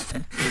bit.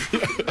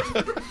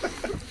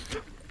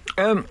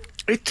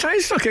 It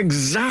tastes like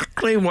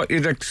exactly what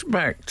you'd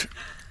expect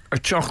a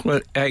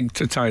chocolate egg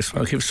to taste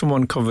like if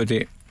someone covered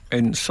it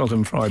in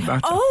southern fried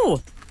batter.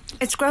 Oh,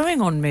 it's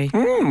growing on me.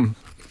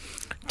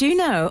 Do you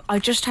know, I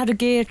just had a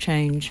gear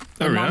change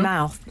in my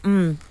mouth.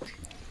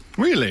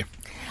 Really?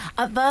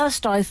 At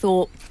first I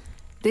thought,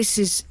 this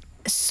is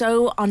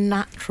so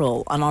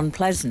unnatural and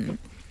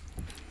unpleasant.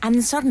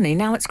 And suddenly,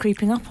 now it's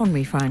creeping up on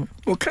me, Frank.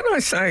 Well, can I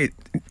say,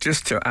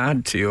 just to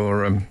add to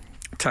your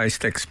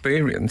taste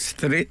experience,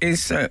 that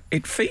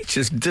it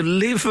features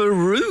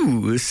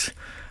Deliveroo's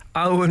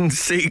own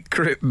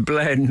secret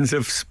blends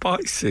of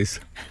spices.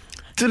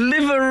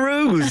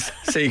 Deliveroo's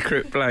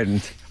secret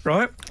blend,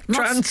 right?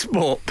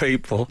 Transport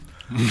people,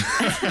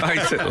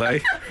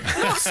 basically.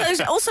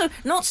 Also,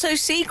 not so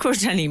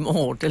secret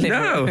anymore,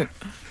 Deliveroo. No.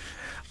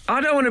 I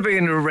don't want to be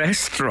in a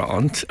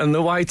restaurant and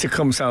the waiter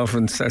comes over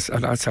and says, "Oh,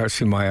 that's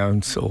actually my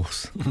own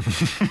sauce."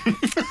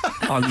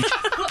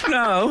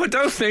 No, I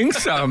don't think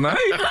so, mate.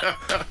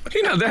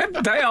 You know,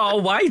 they are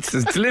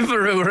waiters.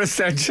 Deliveroo are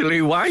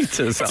essentially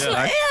waiters.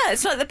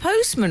 It's like the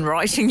postman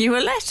writing you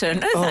a letter.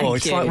 No, thank you.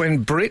 It's like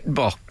when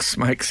BritBox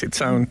makes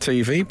its own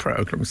TV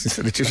programmes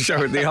instead of just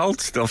showing the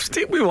old stuff.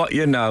 Stick with what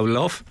you know,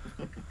 love.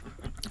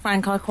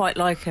 Frank, I quite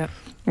like it.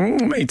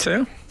 Me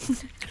too.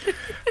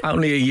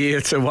 Only a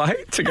year to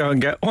wait to go and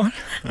get one.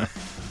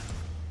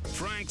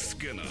 Frank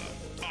Skinner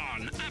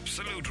on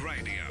Absolute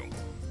Radio.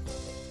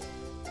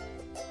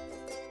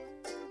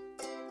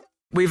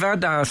 We've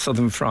had our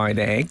southern fried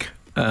egg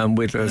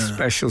with a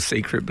special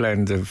secret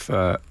blend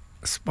of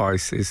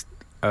spices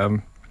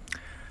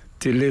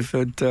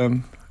delivered,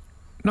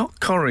 not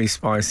curry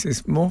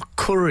spices, more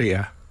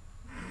courier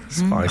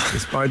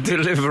spices by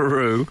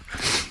Deliveroo.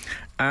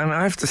 And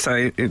I have to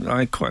say,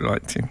 I quite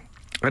liked it.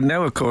 And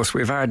now, of course,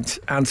 we've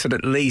answered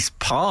at least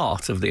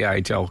part of the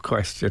age-old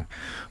question.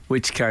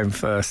 Which came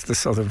first, the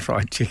southern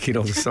fried chicken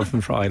or the southern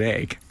fried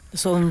egg? The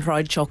southern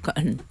fried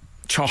chocken.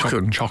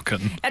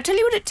 Chocken. I'll tell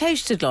you what it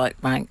tasted like,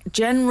 Frank.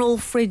 General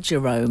fridge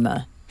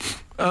aroma.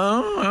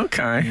 Oh,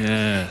 okay.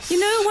 Yes. You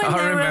know when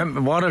I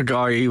remember what a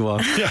guy he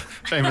was. Yeah,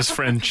 famous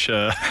French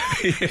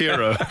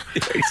hero.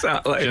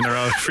 Exactly.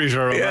 General fridge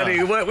aroma. Yeah,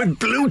 he worked with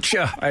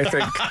Blucher, I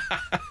think.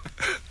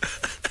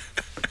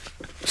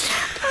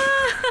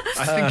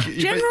 I think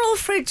General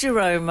fridge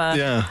aroma.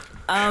 Yeah.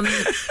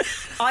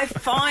 I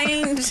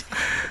find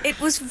it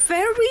was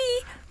very...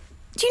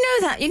 Do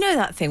you know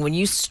that thing when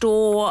you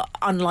store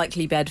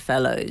unlikely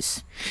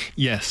bedfellows?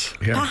 Yes.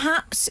 Yeah.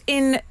 Perhaps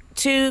in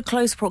too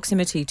close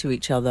proximity to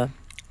each other.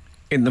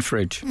 In the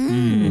fridge.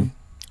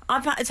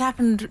 It's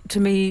happened to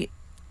me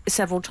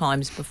several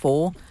times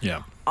before.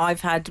 Yeah.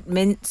 I've had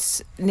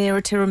mince near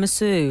a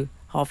tiramisu,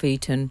 half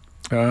eaten.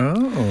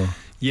 Oh.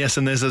 Yes,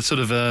 and there's a sort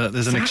of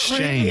there's an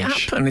exchange.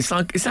 Happen? It's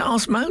like, is that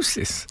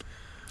osmosis?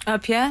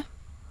 Pierre?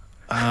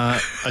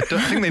 I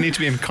don't think they need to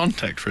be in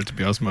contact for it to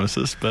be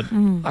osmosis, but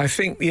I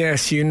think,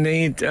 yes, you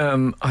need,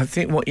 I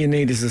think what you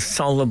need is a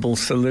soluble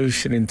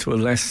solution into a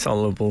less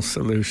soluble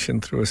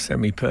solution through a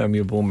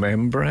semi-permeable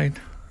membrane.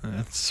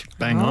 that's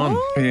bang on.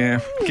 Yeah.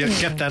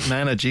 Get that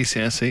man a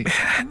GCSE.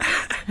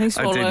 He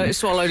didn't.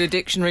 swallowed a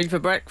dictionary for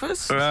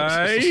breakfast.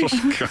 Right.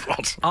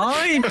 God.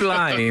 I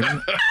blame...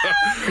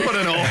 What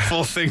an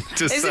awful thing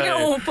to say. Isn't it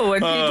awful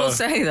when people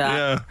say that?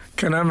 Yeah.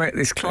 Can I make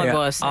this clear? My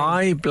worst thing.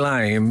 I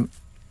blame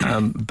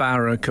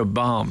Barack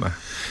Obama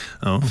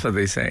for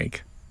this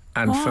egg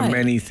and for Why?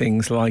 many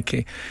things like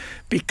it.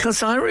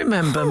 Because I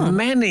remember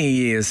many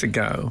years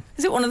ago...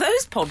 Is it one of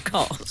those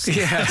podcasts?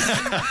 Yes.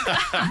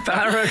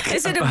 Barack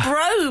Is it a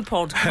bro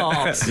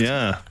podcast?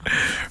 Yeah.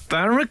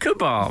 Barack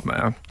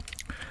Obama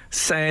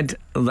said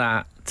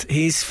that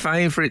his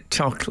favourite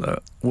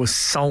chocolate was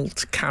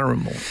salt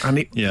caramel. And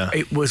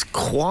it was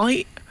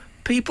quite...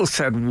 People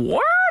said,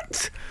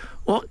 what?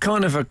 What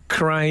kind of a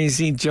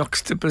crazy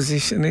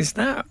juxtaposition is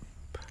that,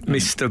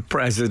 Mr.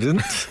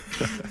 President?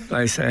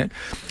 They said.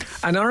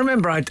 And I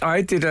remember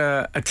I did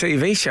a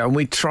TV show and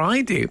we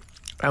tried it.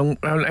 And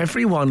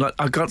everyone, like,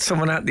 I got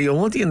someone out the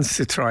audience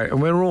to try it.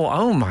 And we were all,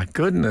 oh, my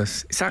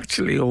goodness, it's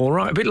actually all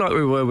right. A bit like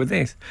we were with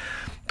this.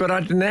 But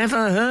I'd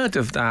never heard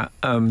of that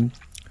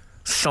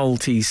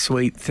salty,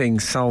 sweet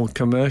thing sold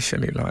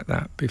commercially like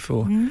that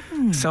before.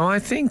 So I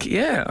think,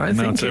 I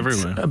think it's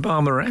everywhere.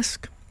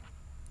 Obama-esque.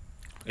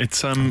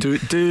 It's Do.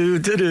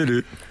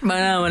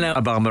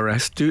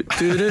 Obama-esque. Do.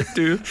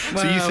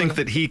 So you think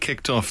that he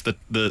kicked off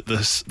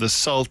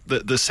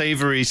the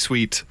savoury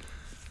sweet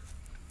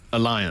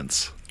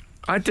alliance?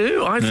 I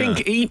do. I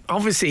think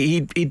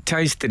he'd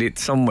tasted it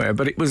somewhere,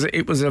 but it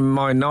was a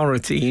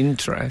minority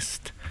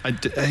interest. I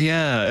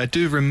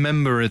do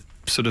remember it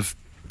sort of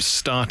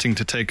starting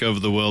to take over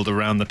the world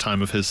around the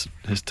time of his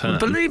term.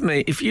 Believe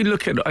me, if you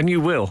look at it, and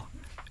you will,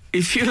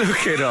 if you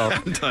look it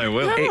up, And I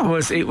will.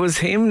 it was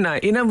him. Now,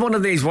 you know, one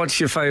of these "What's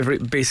your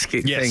favourite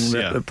biscuit?" Yes, thing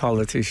that the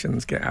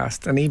politicians get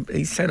asked, and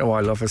he said, "Oh, I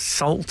love a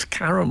salt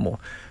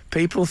caramel."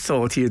 People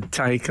thought he had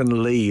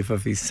taken leave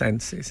of his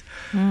senses.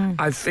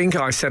 I think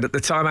I said at the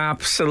time,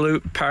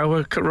 "Absolute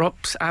power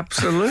corrupts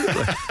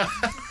absolutely,"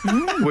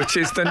 which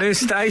is the new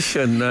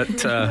station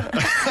that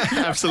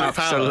Absolute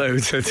power.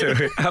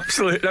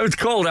 Absolute. No, it's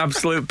called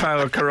 "Absolute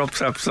Power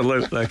Corrupts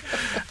Absolutely,"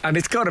 and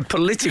it's got a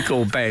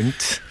political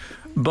bent,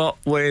 but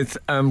with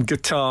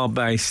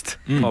guitar-based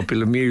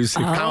popular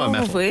music. Power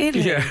metal.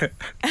 Really? Yeah,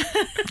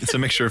 It's a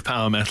mixture of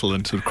power metal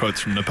and sort of quotes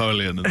from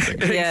Napoleon and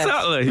things. Yeah.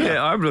 exactly.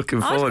 Yeah, I'm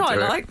looking I forward quite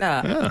to it. like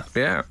that.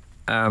 Yeah.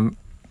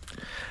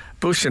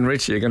 Bush and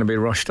Richie are going to be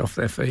rushed off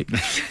their feet.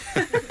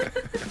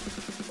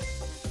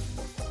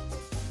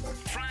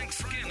 Frank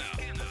Skinner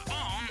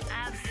on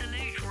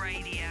Absolute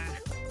Radio.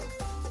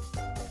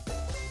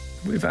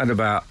 We've had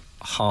about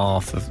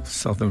half of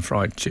southern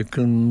fried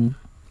chicken.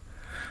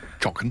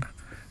 Chocken.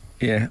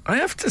 Yeah, I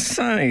have to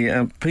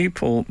say,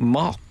 people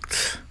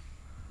mocked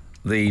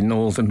the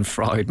northern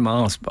fried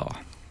Mars bar,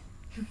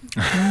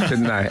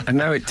 didn't they? And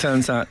now it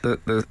turns out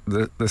that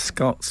the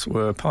Scots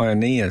were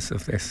pioneers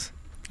of this.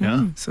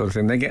 Yeah. sort of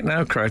thing. They get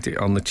no credit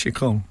on the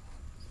chicken.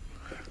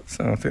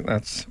 So I think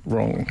that's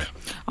wrong.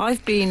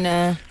 I've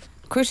been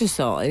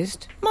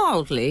criticised,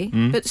 mildly,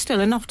 but still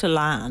enough to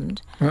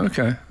land,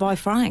 Okay. by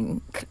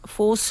Frank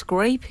for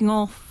scraping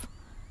off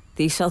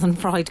the southern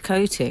fried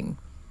coating.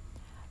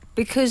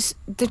 Because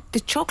the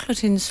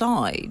chocolate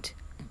inside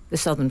the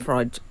southern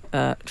fried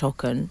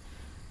chocolate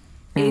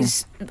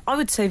is, I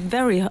would say,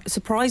 very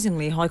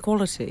surprisingly high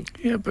quality.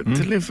 Yeah, but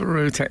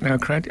Deliveroo take no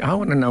credit. I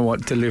want to know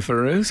what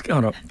Deliveroo's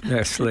got up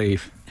their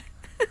sleeve.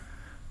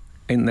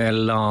 In their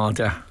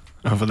larder.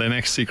 Oh, for their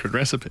next secret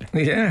recipe.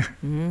 Yeah.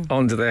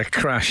 Under their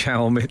crash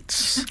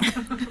helmets.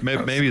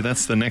 Maybe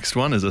that's the next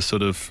one, is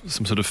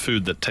some sort of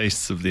food that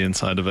tastes of the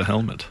inside of a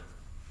helmet.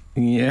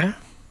 Yeah.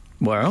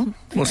 Well,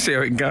 we'll see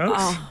how it goes.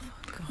 Oh,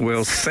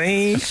 We'll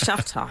see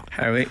shut up.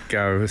 how it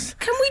goes.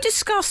 Can we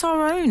discuss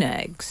our own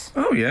eggs?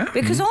 Oh, yeah.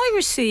 Because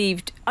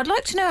I'd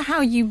like to know how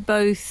you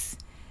both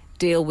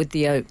deal with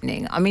the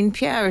opening. I mean,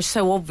 Pierre is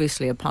so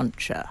obviously a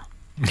puncher.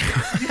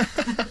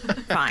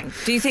 Frank,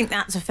 do you think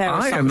that's a fair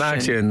assumption? I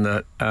imagine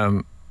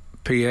that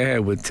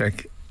Pierre would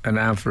take an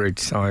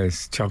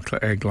average-sized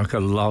chocolate egg like a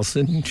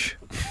lozenge,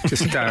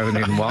 just down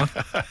in one.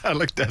 I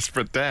look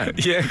Desperate Dan.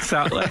 Yeah,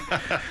 exactly.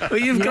 Well,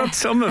 you've got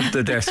some of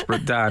the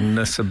Desperate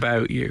Dan-ness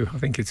about you, I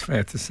think it's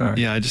fair to say.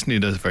 Yeah, I just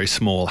need a very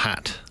small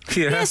hat.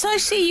 Yeah. Yes, I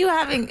see you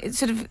having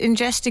sort of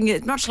ingesting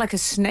it much like a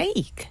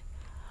snake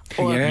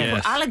or Yeah.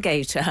 an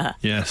alligator.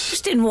 Yes.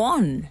 Just in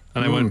one.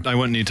 And I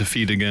won't need to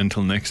feed again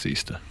until next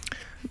Easter.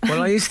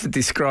 Well, I used to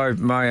describe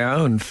my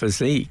own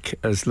physique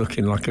as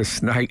looking like a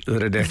snake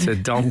that had ate a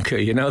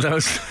donkey. You know,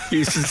 those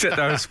used to set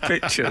those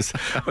pictures.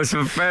 It was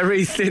a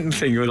very thin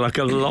thing with like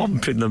a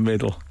lump in the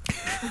middle.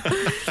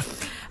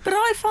 But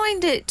I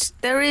find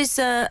there is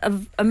a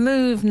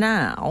move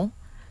now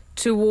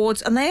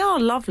towards, and they are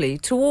lovely,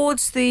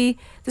 towards the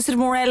sort of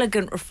more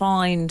elegant,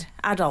 refined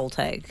adult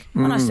egg.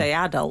 When I say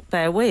adult,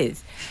 bear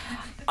with.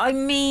 I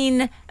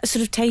mean a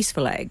sort of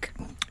tasteful egg.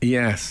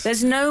 Yes.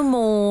 There's no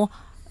more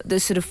the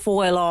sort of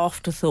foil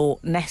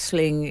afterthought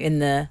nestling in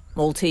the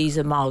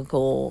Malteser mug,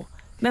 or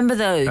remember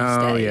those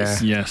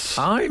days? Yeah. Yes.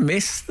 I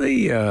miss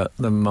the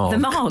mug. The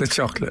mug? The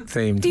chocolate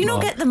themed Do you not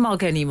mug. get the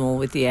mug anymore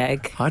with the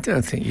egg? I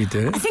don't think you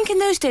do. I think in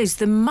those days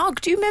the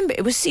mug, do you remember,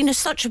 it was seen as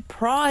such a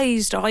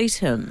prized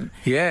item.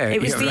 Yeah. It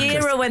was yeah, the like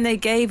era when they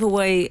gave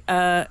away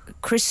faux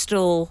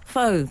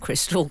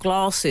crystal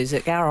glasses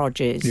at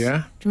garages.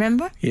 Yeah. Do you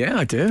remember? Yeah,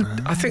 I do.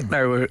 I think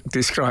they were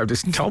described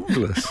as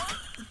tumblers.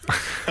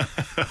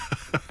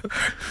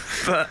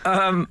 But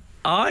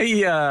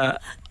I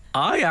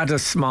had a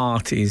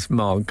Smarties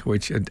mug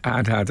which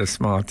had a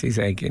Smarties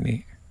egg in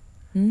it.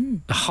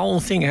 The whole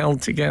thing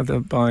held together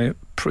by a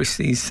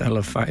prissy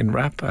cellophane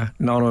wrapper,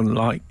 not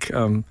unlike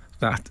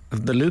that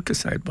of the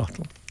Lucasade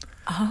bottle.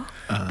 Oh.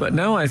 But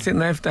no, I think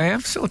they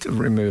have sort of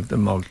removed the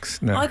mugs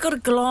now. I got a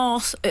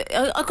glass,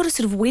 I got a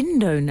sort of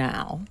window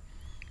now.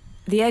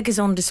 The egg is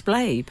on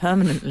display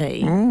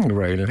permanently.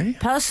 Really?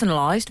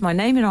 Personalised, my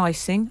name in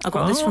icing. I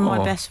got this from my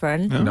Oh. best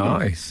friend.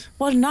 Nice.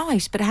 Well,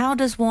 nice, but how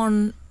does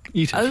one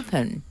Eat it.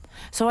 open?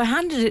 So I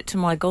handed it to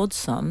my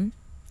godson,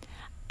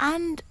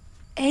 and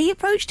he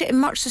approached it in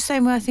much the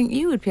same way I think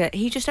you would, Pierre.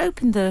 He just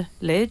opened the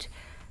lid,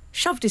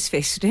 shoved his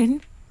fist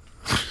in.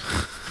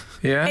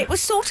 Yeah. It was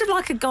sort of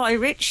like a Guy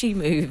Ritchie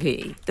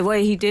movie, the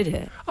way he did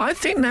it. I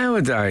think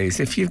nowadays,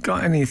 if you've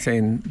got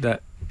anything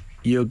that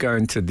you're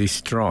going to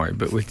destroy,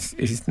 but which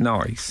is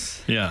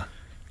nice. Yeah.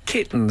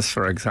 Kittens,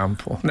 for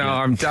example.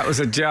 No, that was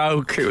a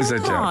joke. It was a Oh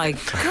joke. my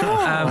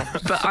God.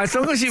 But as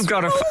long as you've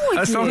got wrong with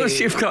as long you? as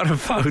you've got a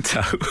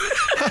photo.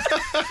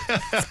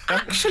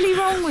 Actually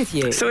wrong with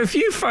you. So if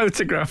you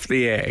photograph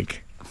the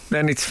egg,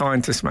 then it's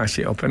fine to smash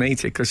it up and eat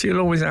it because you'll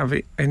always have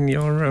it in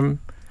your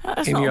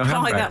Let's in not your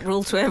apply handbag. that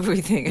rule to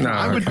everything. No.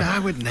 I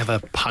would never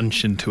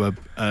punch into an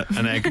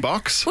egg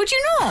box. Would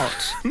you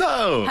not?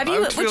 No, Have you- I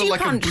would would feel you like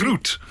punch? a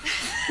brute.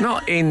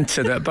 Not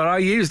into that, but I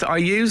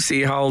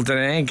usually hold an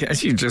egg,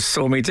 as you just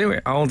saw me do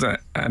it. Hold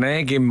an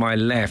egg in my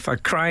left, I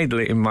cradle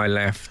it in my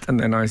left, and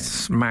then I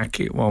smack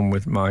it one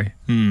with my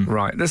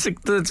right. There's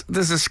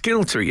a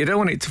skill to it. You don't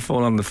want it to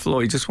fall on the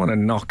floor. You just want to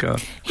knock a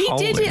He hole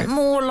did in it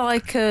more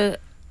like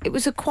it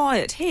was a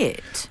quiet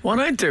hit. What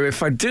I do,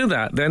 if I do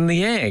that, then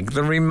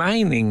the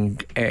remaining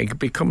egg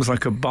becomes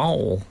like a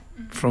bowl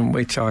from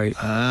which I eat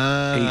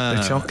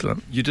the chocolate.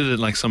 You did it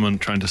like someone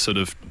trying to sort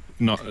of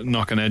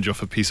knock an edge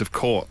off a piece of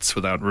quartz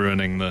without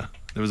ruining There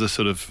was a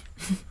sort of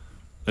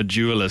a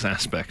jeweler's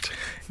aspect.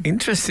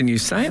 Interesting you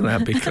say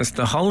that because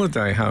the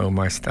holiday home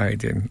I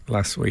stayed in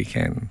last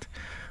weekend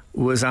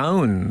was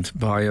owned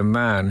by a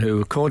man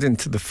who, according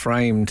to the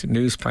framed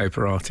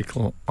newspaper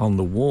article on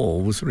the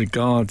wall, was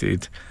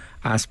regarded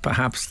as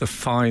perhaps the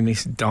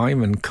finest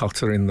diamond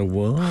cutter in the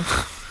world.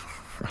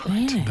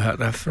 Yeah. About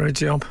that for a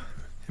job.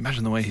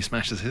 Imagine the way he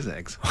smashes his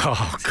eggs.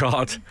 Oh,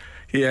 God.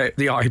 Yeah,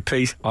 the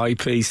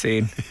eyepiece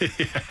in.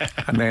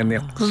 And then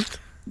the...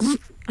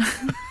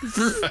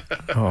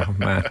 Oh,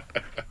 man.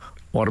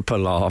 What a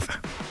palaver.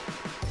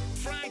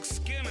 Frank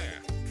Skinner.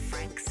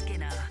 Frank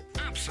Skinner.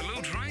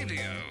 Absolute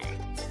Radio.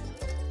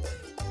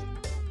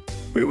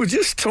 We were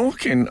just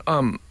talking,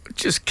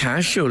 just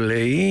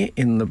casually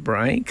in the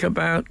break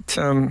about,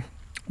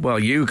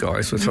 you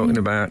guys were talking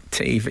about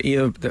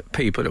TV, that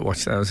people that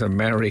watch those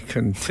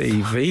American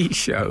TV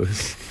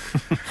shows.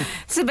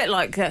 It's a bit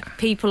like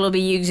people will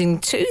be using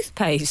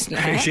toothpaste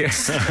now.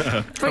 Yes.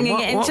 Bringing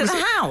it into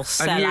the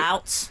house,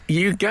 sellouts.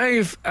 You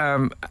gave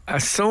a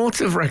sort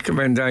of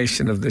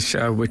recommendation of the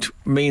show, which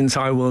means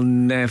I will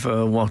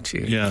never watch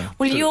it. Yeah.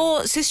 Well,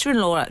 your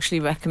sister-in-law actually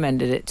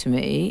recommended it to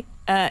me.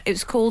 It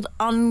was called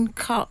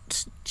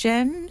Uncut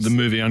Gems. The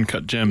movie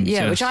Uncut Gems.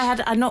 Yeah, yes. which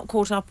I'd not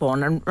caught up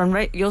on.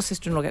 And your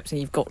sister-in-law kept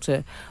saying, you've got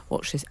to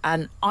watch this.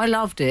 And I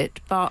loved it,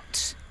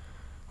 but...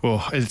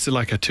 Well, it's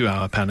like a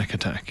 2-hour panic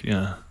attack,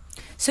 yeah.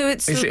 So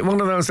it's... Is it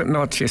one of those that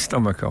knocks your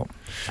stomach up?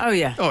 Oh,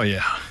 yeah. Oh,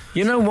 yeah.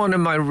 You know, one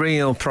of my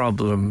real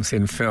problems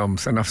in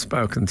films, and I've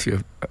spoken to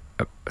you,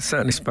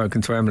 certainly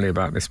spoken to Emily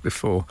about this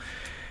before,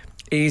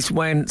 is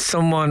when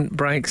someone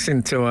breaks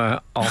into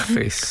her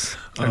office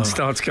and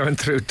starts going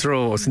through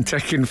drawers and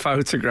taking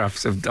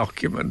photographs of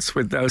documents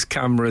with those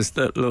cameras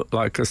that look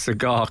like a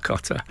cigar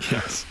cutter.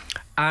 Yes.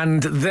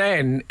 And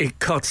then it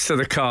cuts to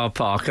the car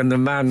park and the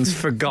man's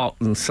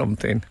forgotten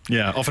something.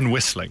 Yeah, often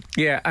whistling.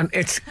 Yeah, and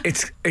it's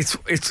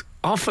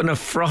often a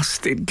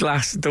frosted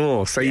glass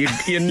door, so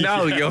you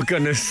know you're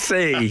going to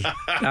see.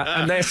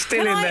 And they're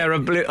still in there.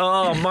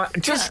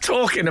 Just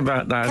talking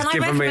about that has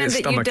given me a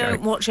stomachache. Can I recommend that you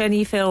don't watch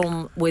any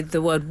film with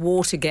the word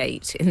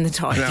Watergate in the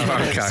title? No,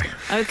 okay.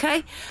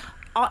 Okay?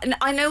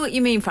 I know what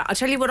you mean, Frank. I'll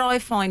tell you what I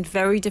find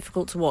very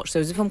difficult to watch. There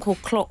was a film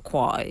called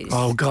Clockwise.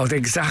 Oh, God,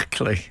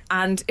 exactly.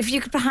 And if you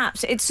could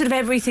perhaps... It's sort of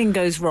everything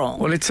goes wrong.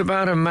 Well, it's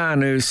about a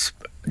man who's...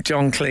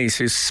 John Cleese,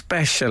 who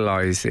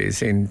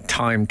specialises in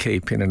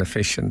timekeeping and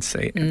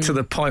efficiency to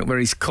the point where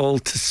he's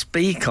called to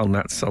speak on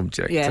that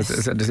subject at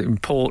an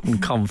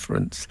important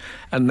conference,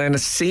 and then a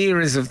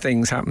series of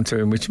things happen to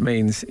him, which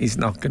means he's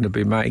not going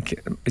to make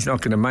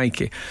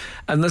it.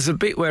 And there's a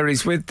bit where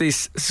he's with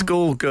this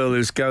schoolgirl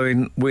who's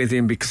going with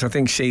him because I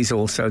think she's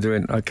also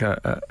doing like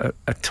a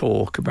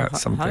talk about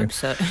something. I hope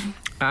so.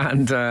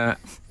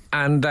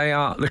 And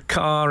the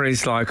car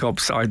is like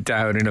upside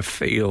down in a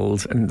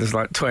field and there's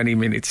like 20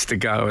 minutes to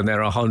go and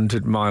they're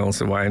 100 miles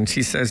away. And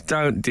she says,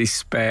 "Don't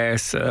despair,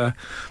 sir."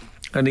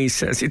 And he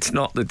says, "It's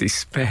not the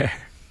despair,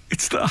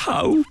 it's the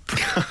hope."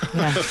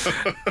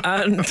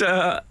 And,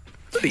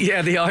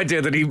 the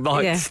idea that he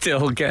might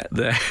still get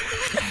there.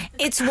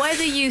 It's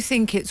whether you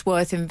think it's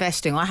worth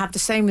investing. I have the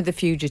same with The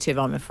Fugitive,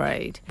 I'm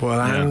afraid.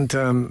 Well, and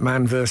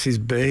Man vs.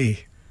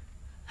 Bee.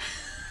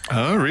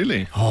 Oh,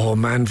 really? Oh,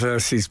 Man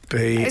vs.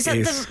 Bee is that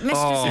the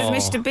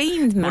Mr.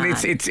 Bean man? Well,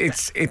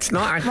 it's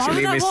not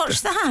actually. Why would I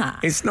watch that?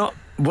 It's not.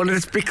 Well,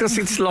 it's because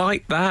it's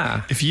like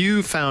that. If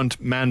you found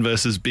Man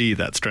vs. Bee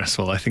that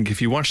stressful, I think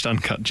if you watched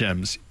Uncut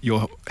Gems,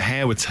 your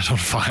hair would set on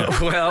fire.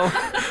 Well,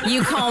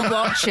 you can't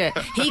watch it.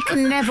 He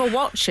can never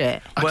watch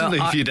it. I don't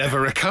know if you'd ever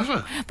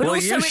recover. But well,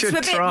 also, it's a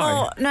bit try.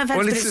 more. No offense,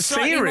 well, but it's it's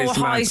slightly more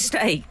high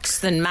stakes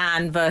than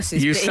Man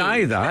versus Bee. You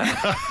say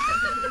that.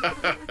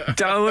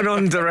 Don't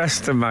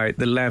underestimate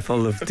the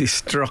level of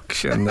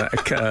destruction that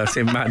occurs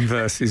in Man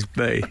vs.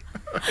 Bee.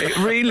 It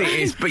really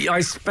is, but I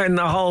spend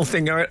the whole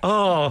thing going,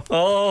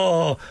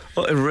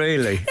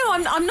 really? No,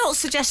 I'm not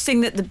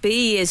suggesting that the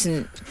Bee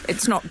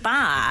it's not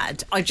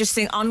bad. I just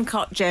think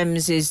Uncut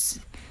Gems is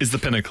the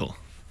pinnacle.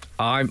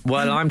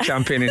 I'm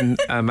championing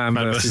Man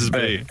vs.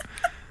 Bee.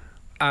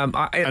 And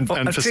for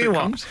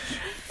sitcoms?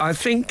 I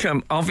think,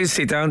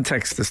 obviously, don't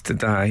text us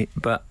today,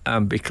 but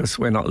because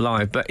we're not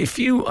live. But if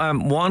you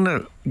want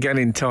to get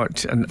in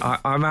touch, and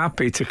I'm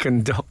happy to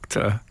conduct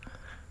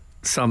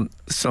some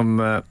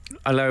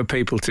allow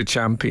people to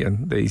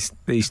champion these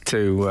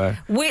two.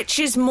 Which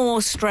is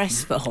more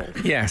stressful?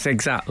 Yes,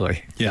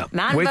 exactly. Yeah,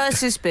 Man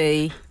versus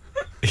Bee.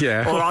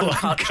 Yeah, or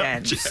Uncut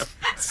Gems.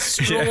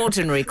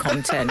 Extraordinary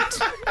content.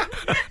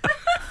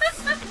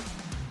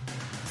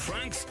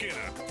 Frank Skinner.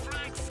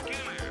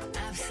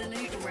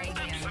 Absolute Radio.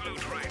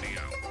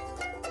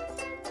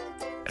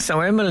 So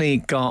Emily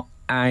got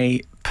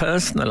a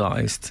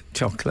personalised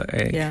chocolate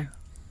egg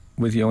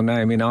with your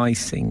name in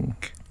icing.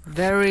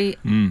 Very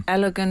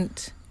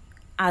elegant,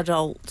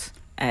 adult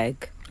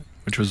egg.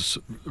 Which was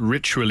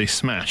ritually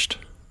smashed.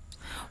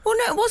 Well,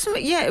 no, it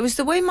wasn't. Yeah, it was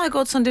the way my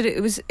godson did it.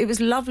 It was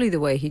lovely the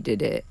way he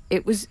did it.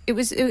 It was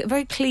a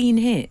very clean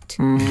hit.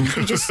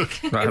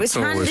 It was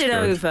handed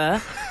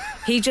over.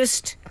 He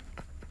just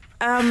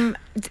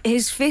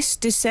his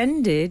fist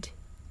descended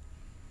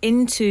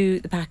into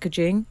the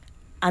packaging,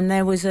 and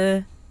there was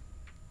it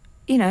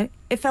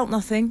felt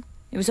nothing.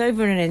 It was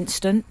over in an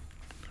instant.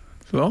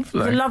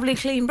 Lovely. It was a lovely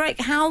clean break.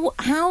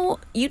 How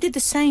you did the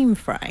same,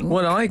 Frank?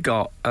 Well, I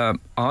got an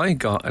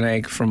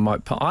egg from my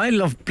I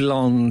love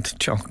blonde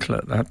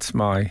chocolate. That's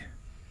my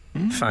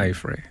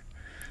favourite.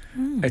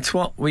 It's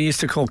what we used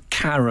to call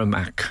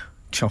Caramac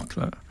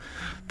chocolate.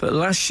 But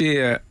last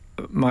year,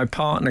 my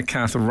partner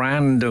Kath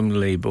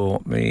randomly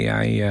bought me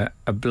a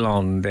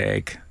blonde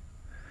egg,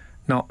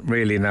 not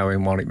really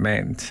knowing what it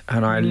meant,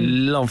 and I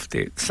loved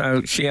it.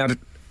 So she had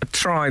a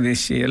try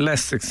this year,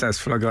 less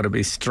successful. I got to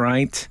be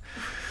straight.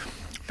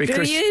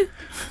 Because, do you?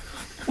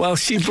 Well,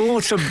 she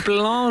bought a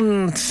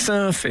blonde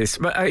Surface,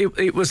 but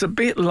it was a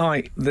bit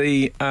like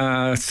the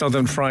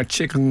Southern Fried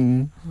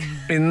Chicken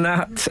in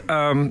that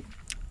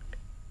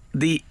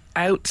the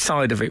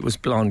outside of it was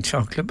blonde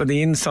chocolate, but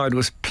the inside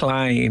was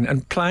plain.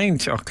 And plain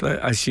chocolate,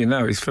 as you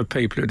know, is for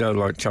people who don't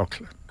like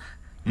chocolate.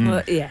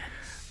 Well, yeah.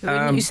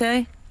 Wouldn't you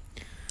say?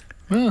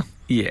 Well,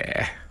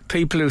 Yeah.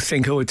 People who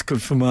think, it's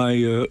good for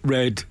my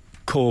red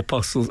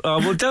corpuscles. Oh,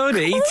 well, don't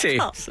eat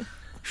it.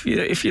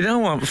 If you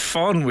don't want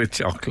fun with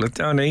chocolate,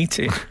 don't eat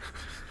it.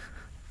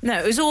 No,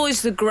 it was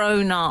always the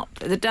grown-up.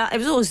 It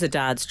was always the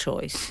dad's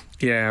choice.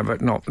 Yeah,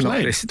 but not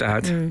this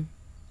dad.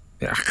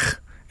 Yeah.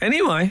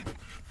 Anyway,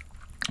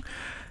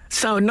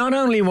 so not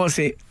only was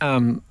it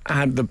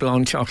had the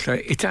blonde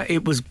chocolate,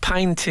 it was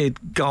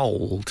painted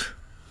gold.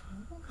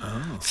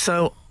 Oh.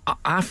 So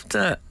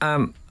after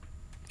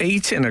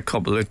eating a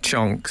couple of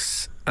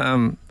chunks,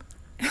 I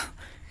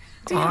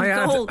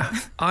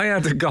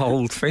had a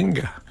gold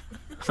finger.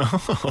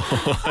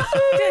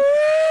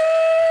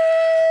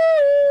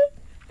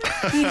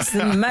 He's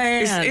the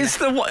man. Is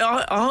the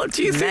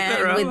do you think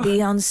there man are with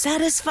the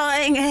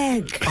unsatisfying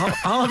egg?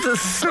 are the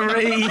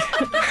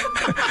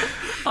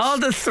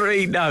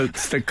three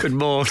notes that could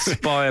more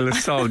spoil a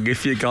song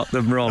if you got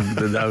them wrong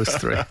than those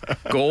three?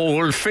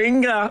 Gold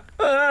finger.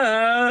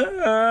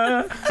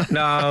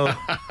 No.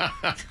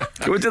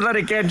 We'll do that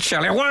again,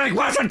 shall we? Well, it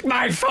wasn't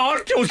my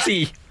fault, you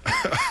see.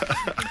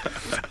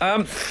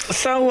 I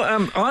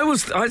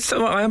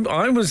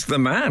was the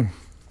man.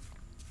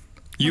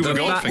 you were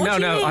Goldfinger.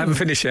 No, I haven't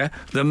finished yet.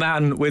 The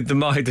man with the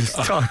Midas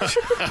touch.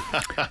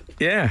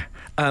 Yeah.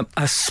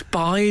 A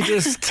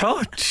spider's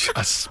touch.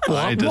 A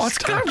spider's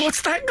touch.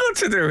 What's that got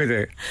to do with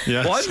it?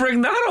 Yes. Why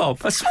bring that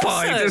up? A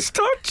spider's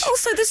touch?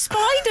 Also, the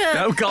spider.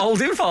 No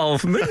gold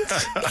involvement.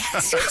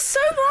 Yes, you're so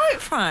right,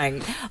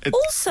 Frank.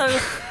 Also,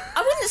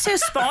 I wouldn't say a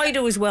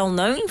spider was well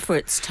known for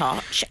its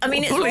touch. I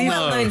mean, it's more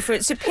well known for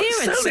its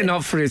appearance. Certainly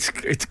not for its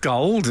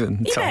golden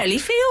You touch. barely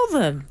feel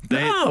them.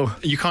 No.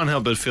 You can't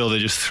help but feel they're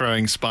just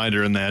throwing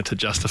spider in there to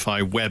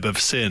justify web of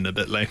sin a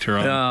bit later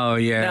on. Oh,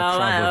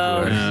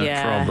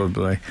 yeah,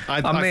 probably.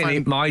 I I mean, find-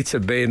 it might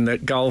have been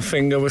that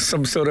Goldfinger was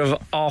some sort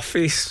of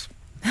office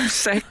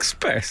sex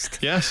pest.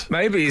 Yes.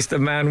 Maybe he's the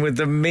man with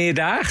the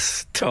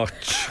mid-ass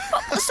touch.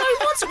 So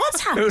what's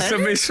It happened? was a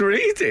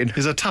misreading.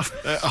 He's a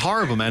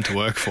horrible man to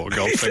work for,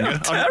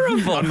 Goldfinger.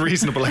 terrible.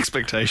 Unreasonable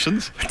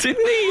expectations.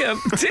 Didn't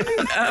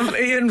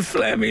Ian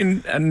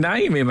Fleming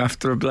name him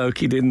after a bloke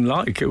he didn't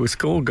like who was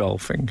called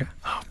Goldfinger?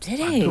 Did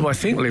he? Who I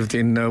think lived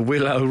in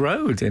Willow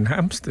Road in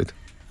Hampstead.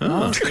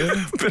 Oh,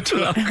 Bit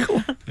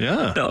local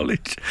yeah.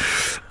 knowledge.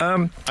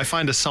 I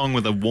find a song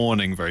with a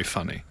warning very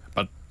funny,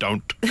 but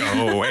don't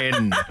go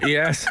in.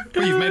 Yes.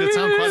 Well, you've made it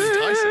sound quite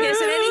enticing. Yes,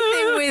 and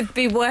anything with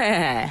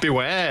beware.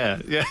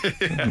 Beware. Yeah.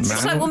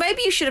 It's like, well,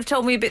 maybe you should have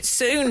told me a bit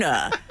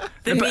sooner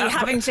than me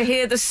having to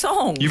hear the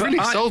song. You've really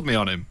sold me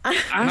on him. Now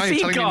you're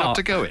telling me not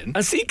to go in.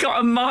 Has he got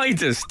a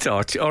Midas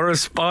touch or a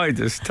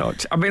spider's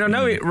touch? I mean, I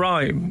know it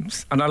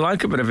rhymes, and I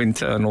like a bit of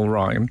internal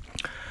rhyme,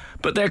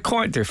 but they're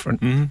quite different.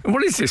 Mm-hmm.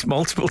 What is this,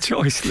 multiple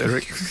choice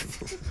lyrics?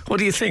 What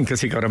do you think? Has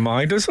he got a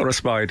Midas or a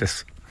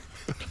spider's?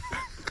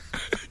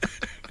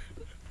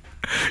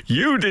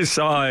 You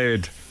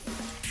decide.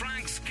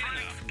 Frank Skinner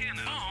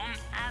on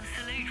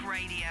Absolute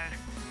Radio.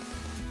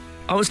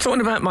 I was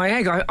talking about my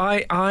egg.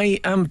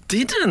 I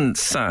didn't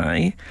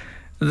say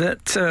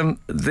that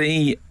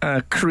the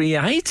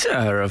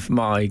creator of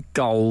my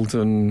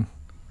golden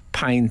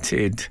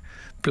painted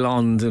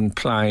blonde and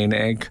plain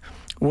egg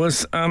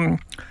was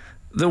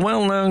the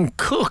well-known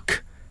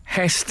cook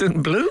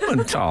Heston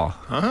Blumenthal.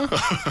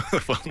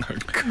 Well-known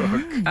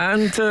cook.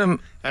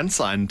 And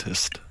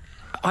scientist.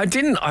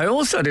 I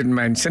also didn't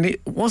mention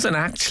it wasn't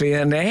actually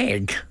an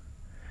egg.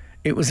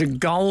 It was a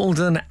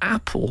golden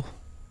apple.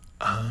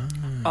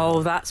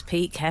 Oh, that's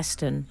peak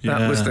Heston.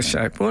 That was the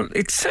shape. Well,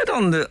 it said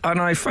on the, and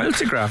I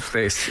photographed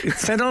this, it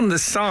said on the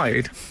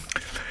side,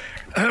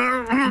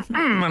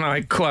 and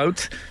I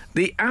quote,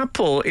 "The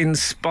apple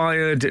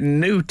inspired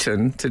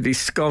Newton to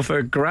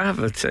discover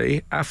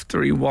gravity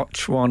after he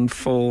watched one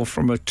fall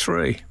from a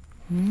tree."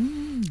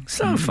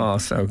 So far,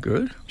 so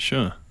good.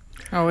 Sure.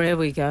 Oh, here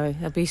we go.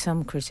 There'll be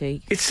some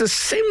critique. It's a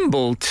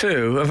symbol,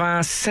 too, of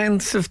our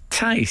sense of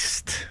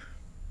taste.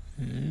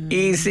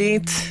 Is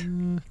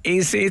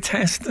it,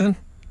 Heston?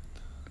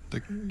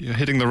 You're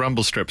hitting the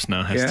rumble strips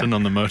now, Heston,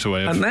 on the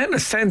motorway. And then a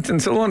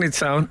sentence all on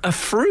its own, a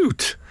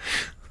fruit.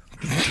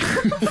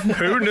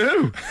 Who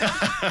knew?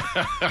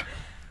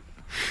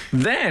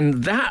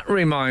 Then that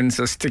reminds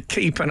us to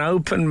keep an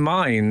open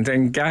mind,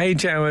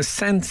 engage our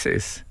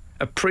senses,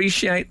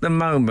 appreciate the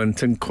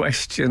moment and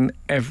question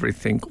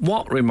everything.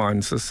 What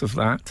reminds us of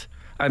that?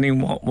 And in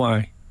what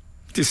way?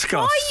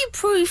 Discuss. Why are you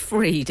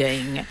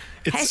proofreading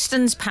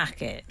Heston's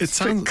packet? It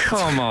sounds.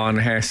 Come on,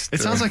 Heston.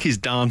 It sounds like he's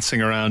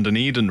dancing around an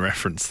Eden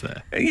reference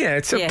there. Yeah,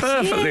 it's a Yes,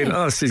 perfectly he is.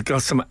 nice. He's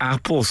got some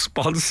Apple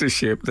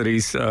sponsorship that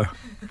he's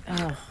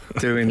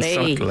doing please.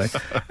 subtly.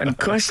 And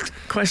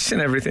question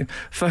everything.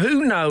 For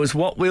who knows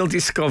what we'll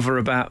discover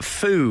about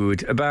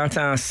food, about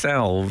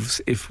ourselves,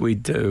 if we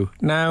do.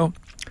 Now,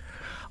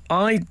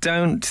 I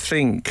don't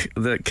think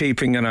that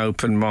keeping an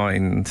open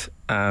mind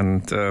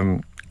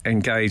and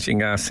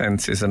engaging our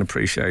senses and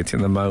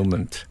appreciating the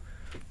moment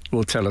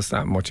will tell us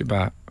that much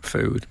about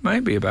food,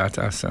 maybe about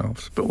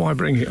ourselves. But why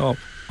bring it up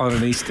on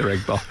an Easter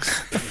egg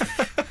box?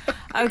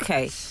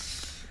 Okay,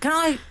 can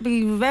I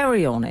be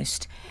very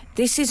honest?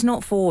 This is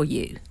not for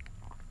you,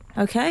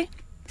 okay?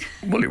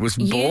 Well, it was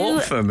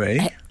bought for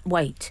me.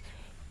 Wait,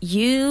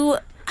 you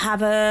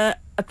have a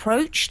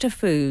approach to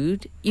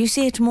food, you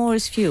see it more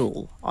as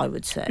fuel, I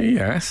would say.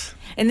 Yes.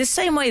 In the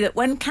same way that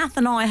when Kath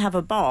and I have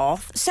a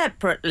bath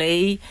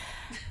separately,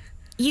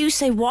 you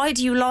say, why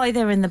do you lie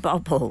there in the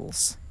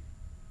bubbles?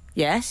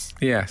 Yes?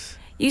 Yes.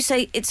 You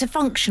say it's a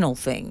functional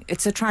thing.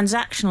 It's a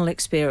transactional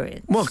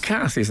experience. Well,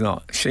 Kath is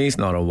not. She's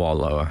not a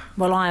wallower.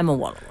 Well, I am a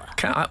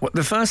wallower.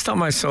 The first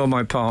time I saw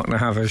my partner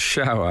have a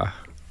shower,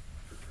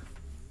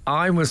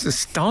 I was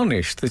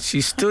astonished that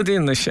she stood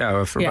in the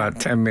shower for about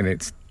 10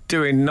 minutes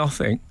doing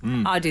nothing.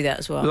 I do that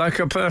as well. Like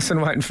a person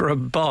waiting for a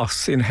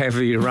bus in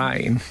heavy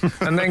rain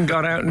and then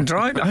got out and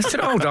dried. I said,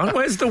 hold on,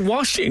 where's the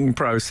washing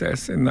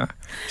process in that?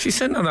 She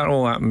said, no, that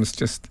all happens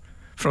just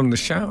from the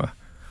shower.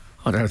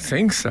 I don't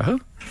think so.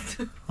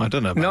 I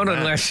don't know about Not that.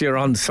 unless you're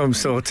on some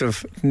sort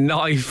of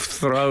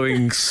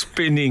knife-throwing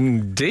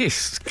spinning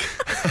disc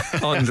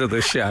under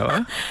the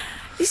shower.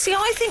 You see,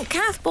 I think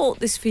Kath bought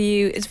this for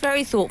you. It's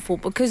very thoughtful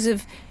because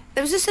of...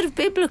 There was a sort of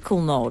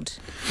biblical nod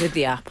with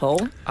the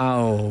apple.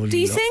 Oh, do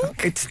you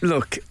think?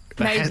 Look.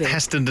 Maybe.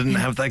 Heston didn't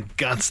have the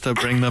guts to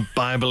bring the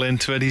Bible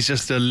into it. He's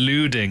just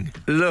alluding.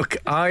 Look,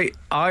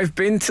 I've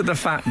been to the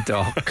Fat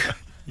Dock.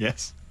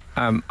 Yes.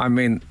 I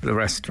mean the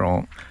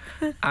restaurant,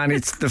 and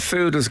the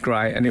food was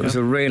great, and it was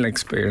a real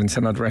experience,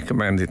 and I'd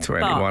recommend it to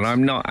anyone.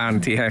 I'm not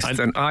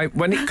anti-Heston.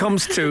 When it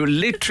comes to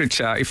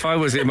literature, if I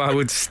was him, I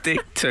would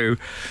stick to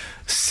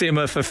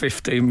simmer for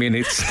 15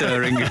 minutes,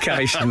 stirring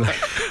occasionally.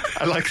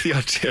 I like the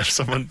idea of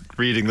someone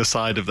reading the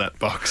side of that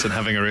box and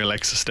having a real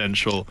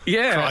existential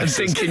crisis.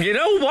 And thinking, you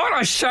know what?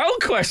 I shall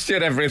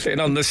question everything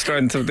on the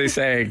strength of this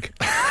egg.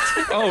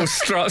 Apple.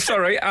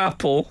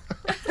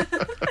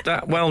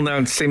 That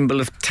well-known symbol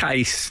of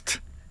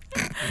taste.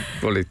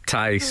 Well, it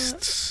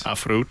tastes. A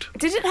fruit.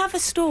 Did it have a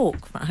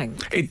stalk,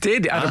 Frank? It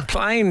did. It had a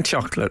plain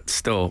chocolate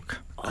stalk.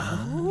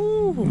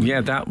 Oh. Yeah,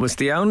 that was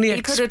the only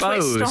You put a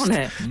twist on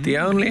it. The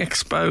only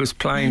exposed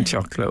plain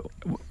chocolate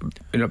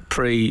in a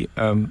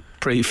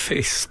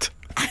pre-fist.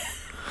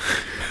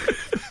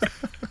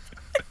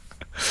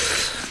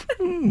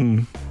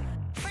 Frank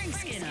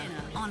Skinner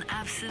on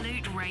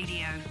Absolute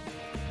Radio.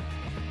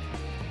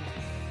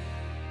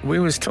 We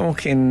was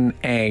talking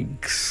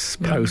eggs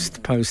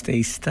post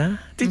Easter.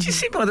 Did you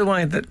see, by the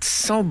way, that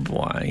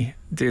Subway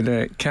did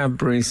a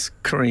Cadbury's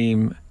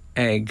cream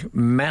egg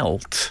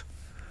melt?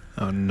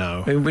 Oh,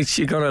 no. In which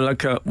you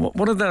got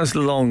what are those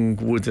long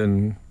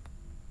wooden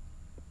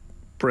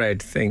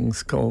bread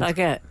things called?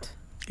 Baguette.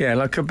 Yeah,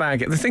 like a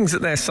baguette. The things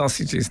that their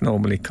sausages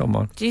normally come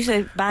on. Do you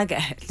say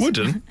baguette?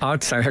 Wooden?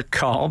 I'd say a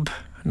cob.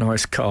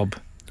 Nice cob.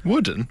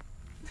 Wooden?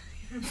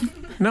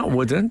 Not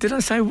wooden. Did I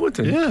say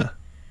wooden? Yeah.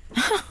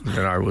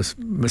 Then I was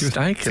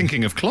mistaken.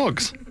 Thinking of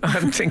clogs.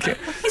 I'm thinking...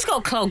 He's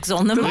got clogs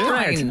on the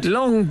mind.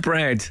 Long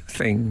bread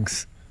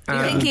things. Do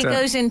you think he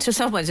goes into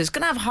Subway and says,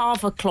 can I have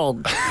half a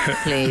clog,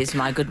 please,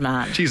 my good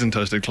man? Cheese and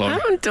toasted I clog.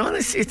 haven't done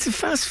it. It's a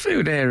fast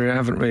food area I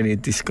haven't really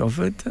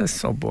discovered,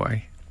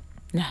 Subway.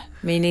 No,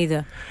 me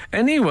neither.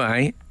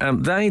 Anyway,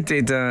 they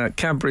did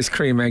Cadbury's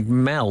cream egg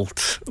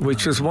melt,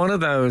 which was one of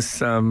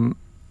those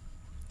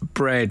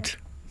bread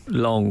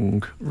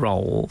long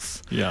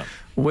rolls. Yeah.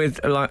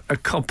 With like a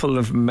couple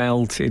of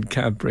melted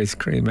Cadbury's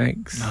cream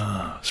eggs.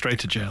 Straight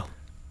to jail.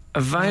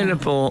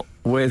 Available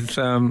with,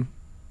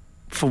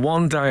 for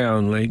one day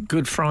only,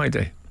 Good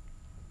Friday.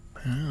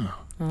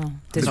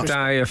 The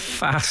day of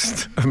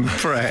fast and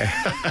prayer.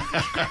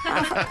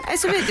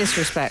 It's a bit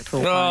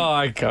disrespectful.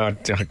 Oh, God,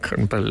 I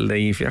couldn't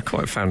believe you. I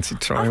quite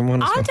fancied trying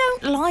one as well. I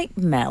don't like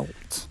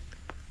melt.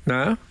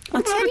 No?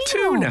 What tell about a you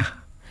tuna? what.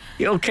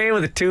 You okay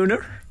with a tuna?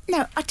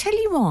 No, I tell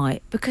you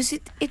why. Because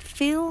it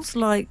feels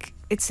like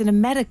it's an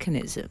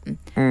Americanism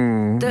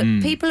that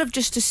people have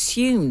just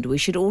assumed we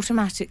should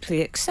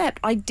automatically accept.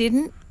 I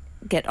didn't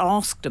get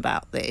asked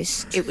about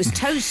this. It was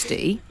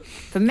toasty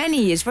for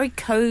many years, very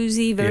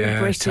cosy, very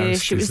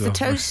British. It was the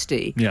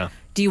toasty. Yeah.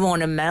 Do you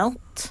want to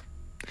melt?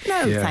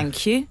 No,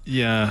 thank you.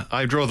 Yeah,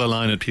 I draw the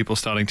line at people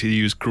starting to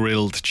use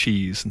grilled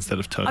cheese instead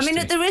of toasty. I mean,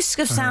 at the risk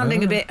of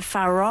sounding a bit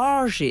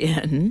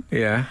Faragian,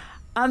 Yeah.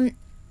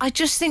 I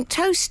just think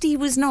toasty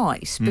was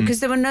nice because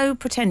there were no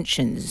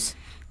pretensions.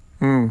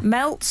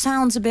 Melt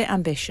sounds a bit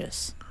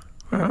ambitious.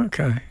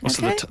 Okay.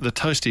 Also, Okay. the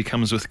toasty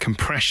comes with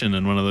compression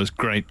and one of those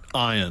great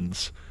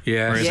irons.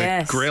 Yes. Whereas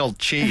Yes. a grilled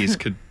cheese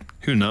could,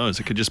 who knows,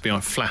 it could just be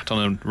flat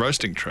on a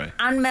roasting tray.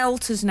 And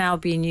melt has now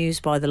been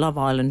used by the Love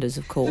Islanders,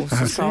 of course,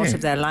 as part it?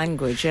 of their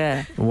language,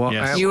 yeah. What,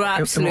 Yes. You what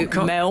absolute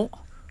kind- melt.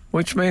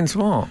 Which means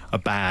what? A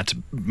bad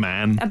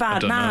man. A bad I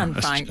don't man,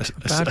 know. Frank.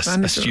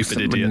 A stupid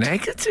idiot.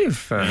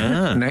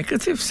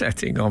 Negative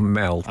setting on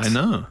melt. I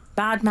know.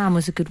 Bad man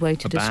was a good way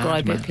to A bad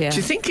describe man. it, Pierre. Do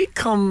you think it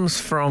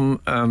comes from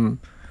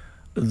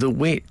the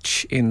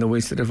witch in The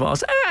Wizard of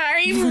Oz.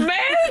 I'm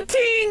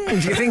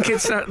melting! Do you think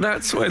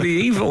that's where the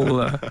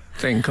evil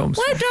thing comes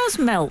Where from? does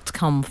melt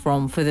come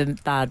from for the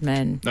bad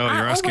men? No,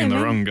 you're asking the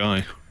wrong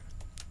guy.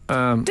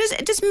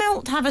 Does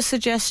melt have a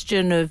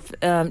suggestion of,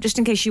 just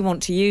in case you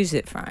want to use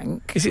it,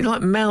 Frank? Is it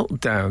like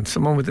meltdown?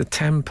 Someone with a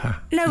temper?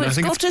 No, I it's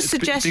think got a it's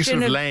being suggestion sort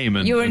of of lame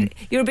and-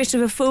 you're a bit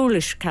of a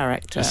foolish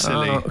character. A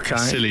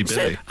silly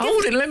Billy.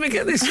 Hold it, let me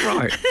get this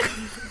right.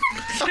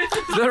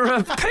 There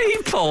are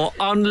people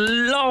on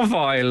Love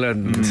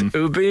Island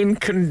who've been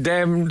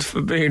condemned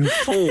for being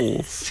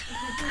fools.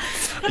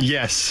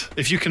 Yes,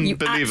 if you can You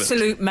believe it.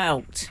 absolute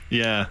melt.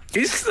 Yeah.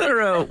 Is there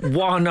a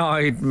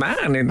one-eyed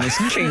man in this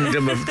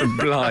kingdom of the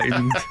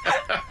blind?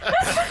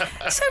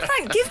 So,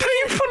 Frank, give me...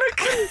 People are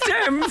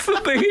condemned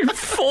for being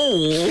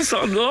fools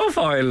on Love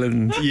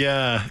Island.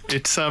 Yeah,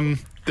 it's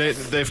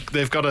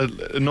they've got an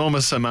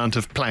enormous amount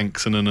of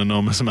planks and an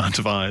enormous amount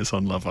of eyes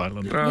on Love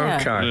Island.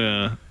 Okay.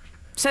 Yeah.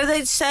 So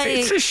they'd say...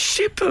 It's a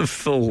ship of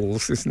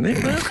fools, isn't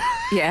it?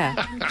 Yeah.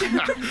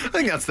 I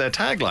think that's their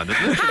tagline,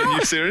 isn't it, for the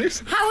new series?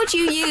 How would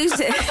you use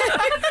it?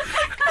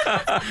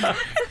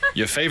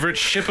 Your favourite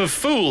ship of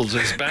fools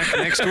is back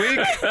next week.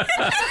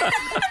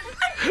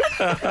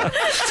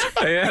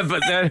 Yeah,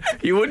 but then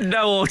you wouldn't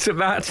know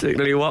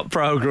automatically what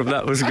programme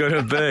that was going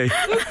to be.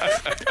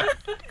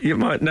 You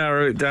might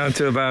narrow it down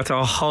to about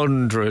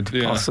 100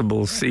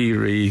 possible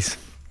series.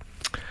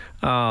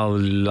 Oh,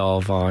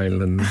 Love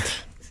Island.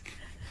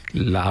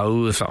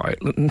 Lowe's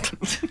Island.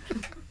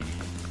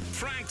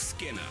 Frank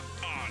Skinner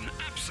on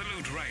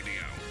Absolute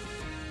Radio.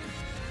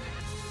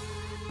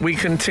 We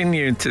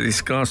continued to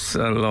discuss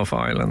Love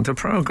Island, a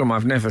programme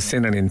I've never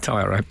seen an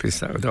entire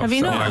episode of. Have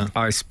you not?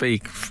 I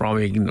speak from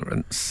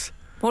ignorance.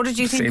 What did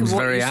you think Seems of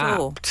what very you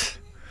saw? apt.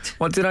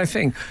 What did I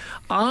think?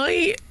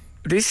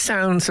 This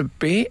sounds a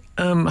bit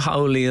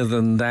holier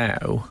than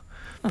thou.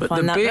 I But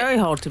find that very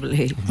hard to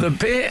believe. The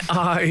bit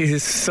I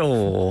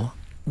saw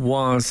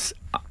was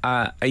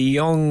a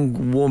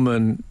young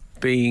woman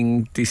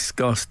being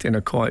discussed in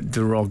a quite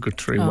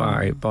derogatory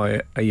way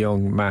by a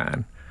young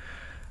man.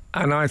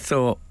 And I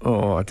thought,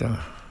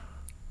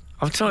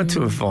 I've tried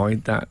to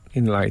avoid that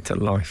in later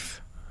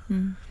life.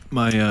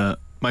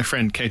 My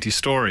friend Katie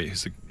Story,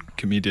 who's a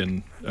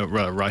comedian,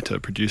 writer,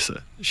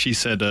 producer, she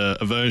said a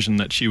version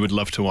that she would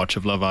love to watch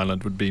of Love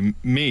Island would be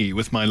me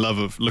with my love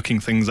of looking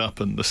things up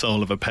and the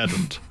soul of a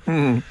pedant.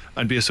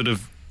 I'd be a sort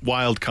of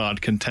wild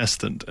card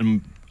contestant,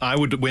 and I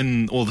would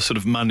win all the sort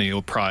of money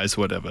or prize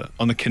or whatever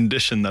on the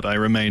condition that I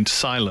remained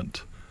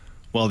silent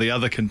while the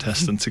other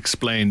contestants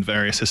explained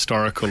various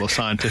historical or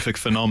scientific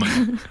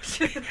phenomena.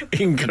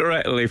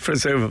 Incorrectly,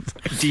 presumably.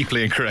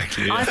 Deeply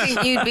incorrectly, yeah. I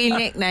think you'd be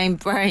nicknamed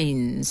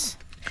Brains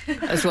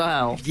as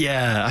well.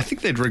 Yeah, I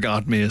think they'd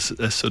regard me as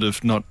sort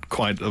of not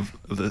quite of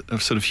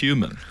sort of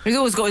human. He's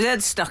always got his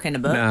head stuck in a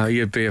book. No,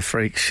 you'd be a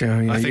freak show.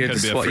 I think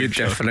I'd be a freak show. You're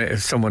definitely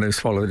someone who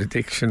swallowed a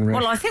dictionary.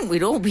 Well, I think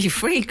we'd all be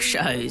freak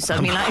shows. I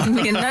mean,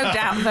 no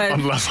doubt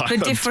On Love for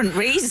Island. different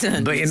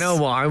reasons. But you know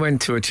what? I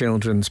went to a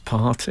children's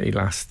party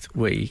last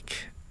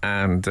week,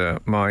 and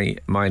my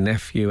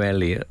nephew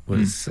Elliot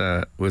was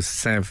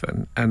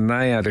 7, and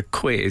they had a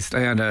quiz.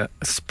 They had a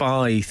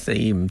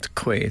spy-themed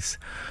quiz.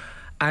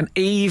 And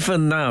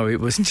even though it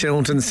was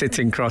children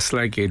sitting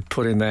cross-legged,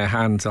 putting their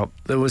hands up,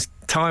 there was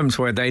times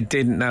where they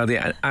didn't know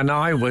and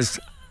I was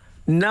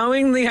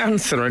knowing the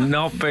answer and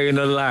not being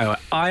allowed.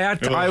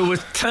 I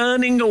was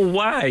turning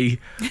away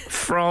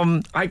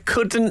from. I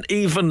couldn't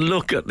even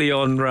look at the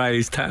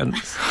unraised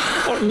hands.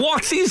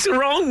 What is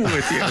wrong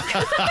with you?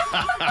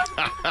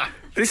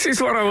 This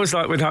is what I was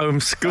like with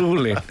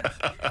homeschooling.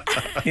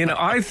 You know,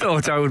 I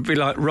thought I would be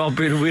like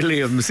Robin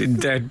Williams in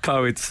Dead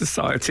Poets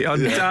Society. On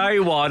day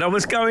one, I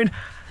was going,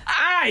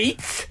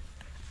 8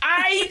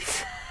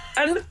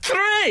 and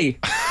 3.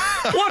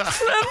 What's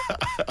the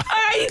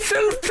 8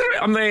 and 3?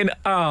 I mean,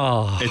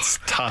 It's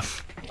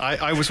tough.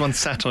 I was once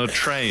sat on a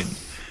train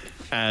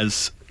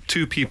as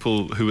two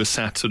people who were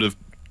sat sort of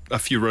a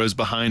few rows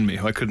behind me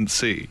who I couldn't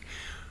see.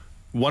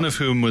 One of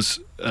whom was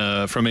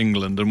from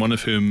England and one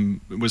of whom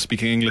was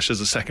speaking English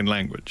as a second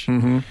language.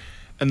 Mm-hmm.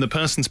 And the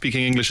person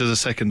speaking English as a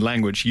second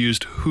language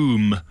used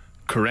whom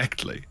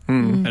correctly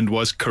and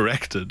was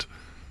corrected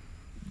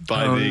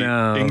by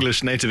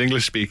native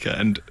English speaker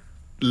and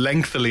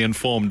lengthily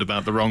informed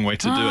about the wrong way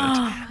to do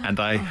it. And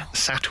I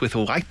sat with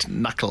white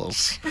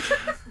knuckles.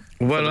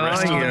 well, The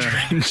rest of the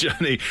train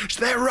journey.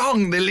 They're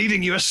wrong. They're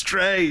leading you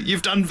astray.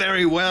 You've done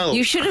very well.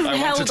 You should have I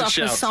wanted held to up a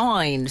shout.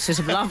 sign, sort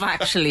of Love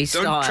Actually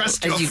style,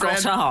 trust as your you got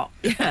friend. up.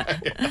 Yeah.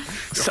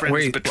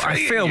 I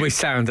feel we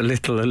sound a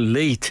little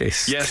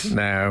elitist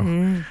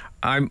now.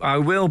 I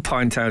will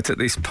point out at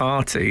this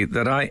party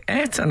that I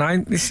ate,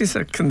 and this is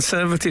a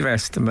conservative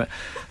estimate,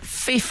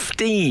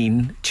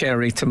 15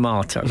 cherry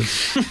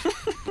tomatoes.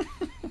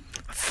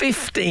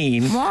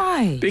 15.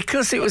 Why?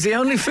 Because it was the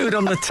only food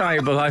on the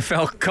table I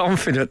felt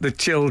confident the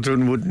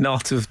children would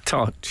not have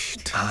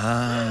touched.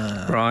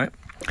 Right?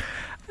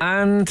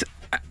 And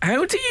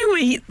how do you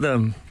eat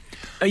them?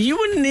 Are you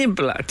a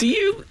nibbler? Do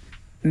you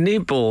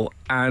nibble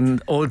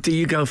or do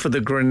you go for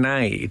the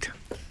grenade?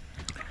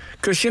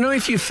 Because,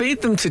 if you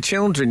feed them to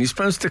children, you're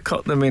supposed to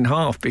cut them in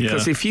half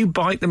because if you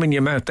bite them in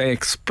your mouth, they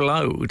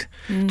explode.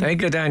 They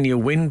go down your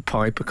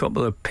windpipe a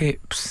couple of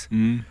pips.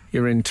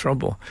 You're in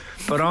trouble.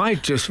 But I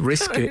just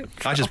risk it.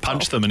 I just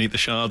punch them and eat the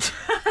shards.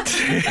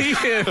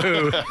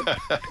 Ew.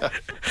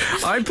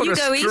 I put You a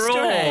go Easter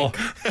straw. egg.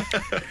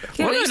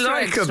 What I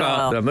like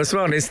about them as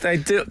well is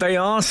they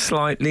are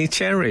slightly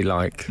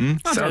cherry-like.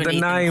 So the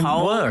name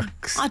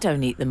works. I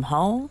don't eat them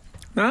whole.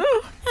 No?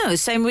 No, the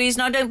same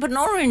reason I don't put an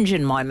orange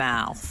in my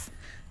mouth.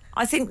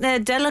 I think they're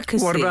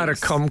delicacies. What about a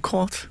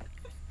kumquat?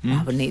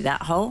 I wouldn't eat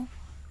that whole.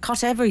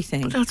 Cut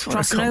everything. That's what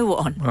Trust no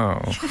one. Oh.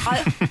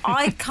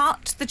 I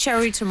cut the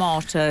cherry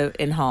tomato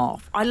in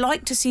half. I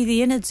like to see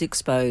the innards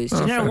exposed. You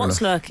know fair what's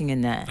enough. lurking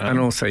in there. And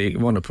also you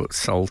want to put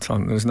salt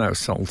on. There's no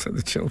salt at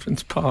the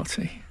children's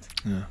party.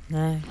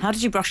 No. How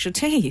did you brush your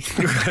teeth?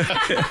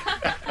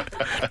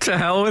 To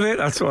hell with it,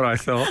 that's what I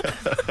thought.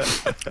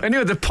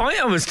 Anyway, the point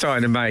I was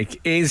trying to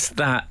make is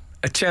that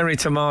a cherry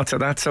tomato,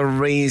 that's a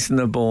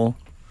reasonable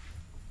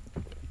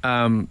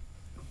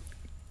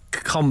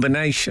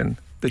combination,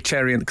 the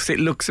cherry, because it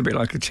looks a bit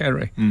like a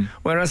cherry.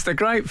 Whereas the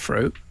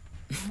grapefruit,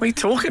 what are you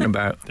talking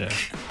about? Yeah.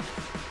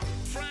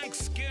 Frank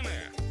Skinner.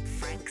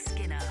 Frank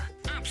Skinner.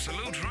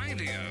 Absolute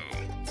Radio.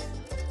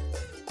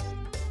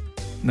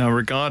 Now,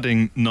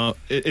 regarding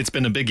it's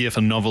been a big year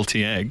for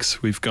novelty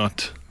eggs. We've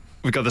got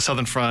the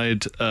Southern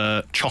Fried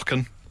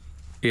Chocken,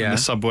 and the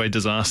Subway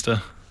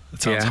disaster.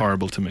 It sounds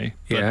horrible to me.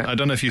 But I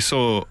don't know if you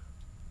saw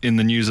in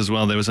the news as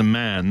well. There was a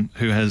man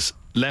who has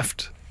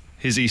left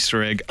his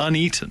Easter egg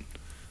uneaten.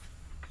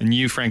 And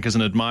you, Frank, as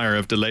an admirer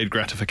of delayed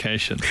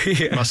gratification,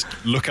 must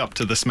look up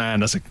to this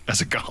man as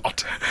a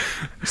god.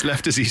 He's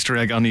left his Easter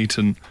egg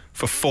uneaten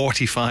for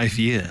 45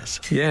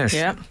 years. Yes.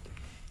 Yep.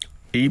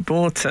 He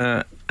bought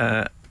a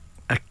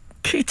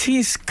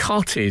Kitty's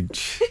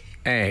Cottage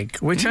egg,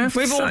 which I have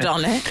We've to all say,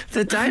 done it.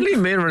 The Daily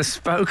Mirror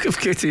spoke of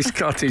Kitty's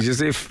Cottage as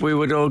if we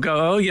would all go,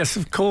 oh, yes,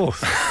 of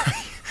course.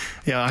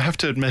 Yeah, I have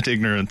to admit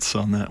ignorance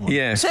on that one.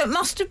 Yes. So it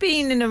must have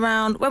been in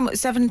around, when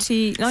was it,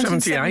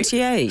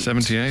 1978?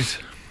 78.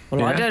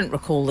 Well, I Yeah. don't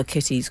recall the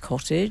Kitty's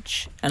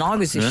Cottage, and I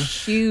was a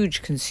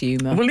huge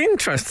consumer. Well,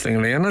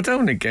 interestingly, and I don't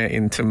want to get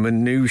into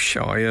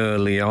minutiae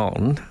early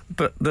on,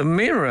 but the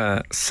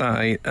Mirror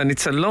say, and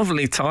it's a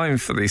lovely time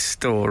for this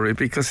story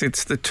because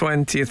it's the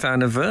 20th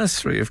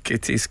anniversary of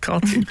Kitty's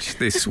Cottage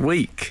this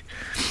week.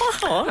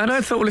 And I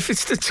thought, well, if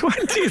it's the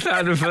 20th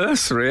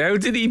anniversary, how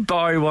did he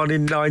buy one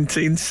in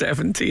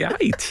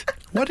 1978?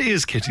 What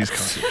is Kitty's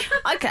Cottage?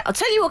 Okay, I'll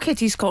tell you what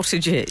Kitty's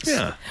Cottage is.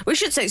 Yeah. We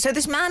should say, so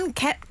this man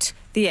kept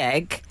the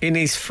egg In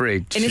his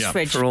fridge. in his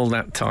fridge. For all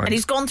that time. And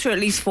he's gone through at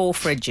least 4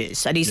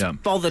 fridges, and he's Yeah.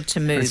 bothered to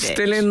move It's it.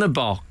 still in the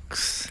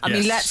box. I mean,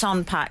 Yes. let's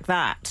unpack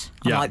that.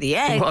 Yeah. Unlike the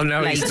egg Well,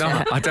 no, later. he's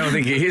not. I don't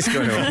think he is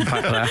going to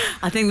unpack that.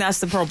 I think that's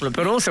the problem.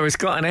 But also, it's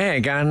got an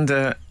egg and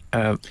a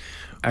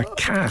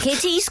cat.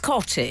 Kitty's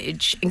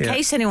Cottage, in Yeah.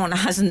 case anyone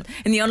hasn't,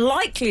 in the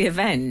unlikely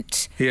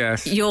event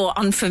Yes. you're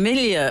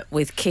unfamiliar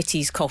with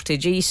Kitty's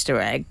Cottage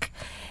Easter egg,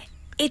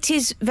 it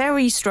is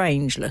very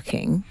strange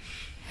looking.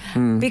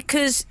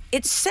 Because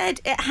it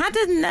had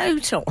a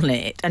note on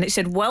it, and it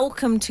said,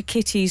 "Welcome to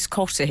Kitty's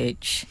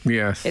Cottage."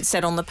 Yes. It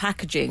said on the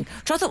packaging,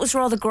 which I thought was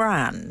rather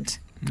grand,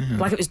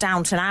 like it was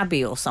Downton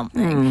Abbey or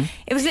something.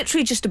 It was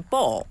literally just a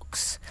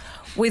box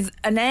with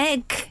an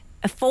egg,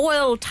 a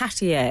foil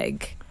tatty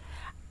egg,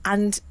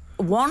 and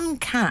one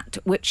cat,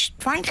 which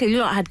frankly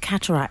looked like had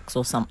cataracts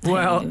or something.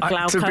 Well,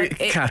 Glauco-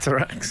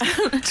 cataracts.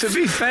 To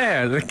be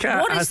fair, the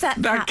cat. What is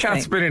that cat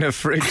cat's thing? been in a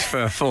fridge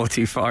for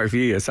 45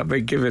 years. I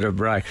mean, give it a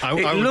break. I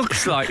It would-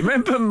 looks like.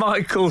 Remember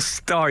Michael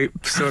Stipe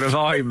sort of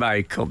eye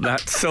makeup,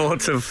 that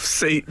sort of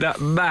that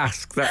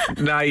mask, that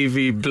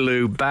navy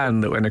blue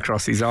band that went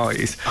across his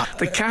eyes.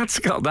 The cat's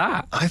got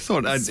that. I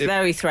thought It's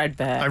very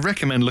threadbare. I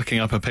recommend looking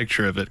up a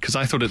picture of it because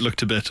I thought it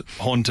looked a bit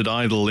Haunted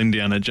Idol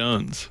Indiana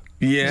Jones.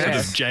 Sort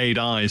Yes. of jade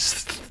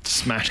eyes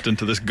smashed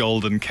into this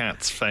golden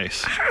cat's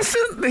face.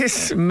 Hasn't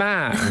this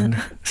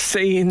man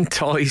seen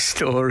Toy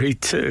Story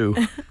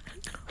 2?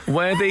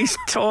 Where these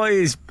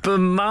toys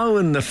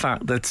bemoan the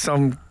fact that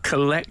some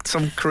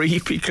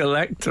creepy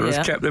collector Yeah.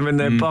 has kept them in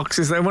their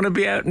boxes. They want to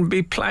be out and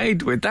be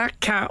played with. That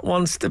cat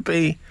wants to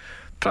be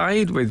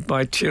played with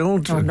by Oh,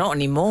 children. not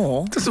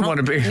anymore. Doesn't want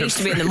to be in a Needs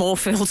to be in the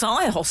Moorfields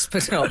Eye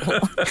Hospital.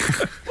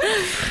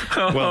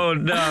 Oh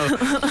no,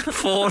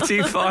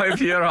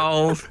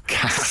 45-year-old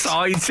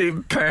sight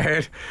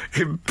impaired,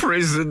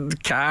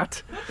 imprisoned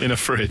cat. In a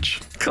fridge.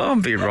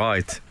 Can't be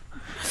right.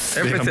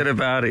 Everything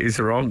about it is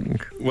wrong.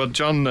 Well,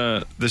 John,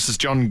 this is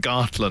John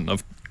Gartland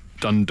of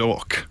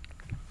Dundalk.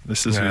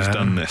 This is who's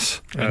done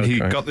this. And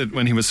he Okay. got it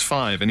when he was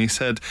 5. And he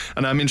said,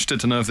 and I'm interested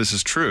to know if this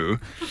is true,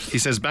 he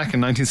says back in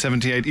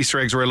 1978, Easter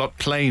eggs were a lot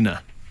plainer.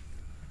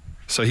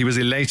 So he was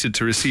elated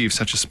to receive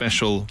such a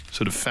special,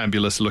 sort of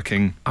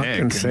fabulous-looking I egg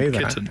can and see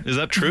that. kitten. Is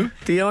that true?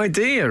 The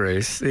idea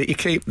is that you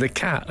keep the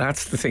cat,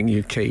 that's the thing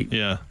you keep,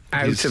 Yeah.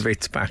 out He's- of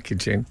its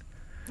packaging.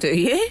 Do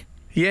you?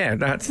 Yeah,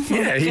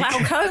 you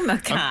can- Glaucoma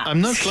cat.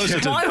 I'm no closer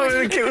to. Why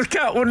would the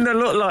cat wouldn't have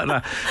looked like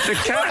that. The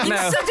cat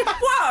now.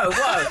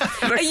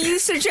 Whoa. Are you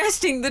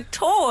suggesting the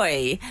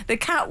toy, the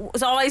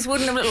cat's eyes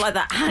wouldn't have looked like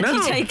that had No.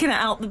 you taken it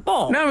out the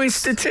box? No,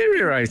 it's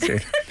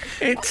deteriorated.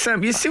 It's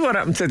you see what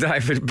happened to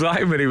David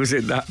Blaine when he was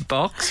in that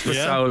box for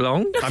Yeah. so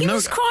long. Look, he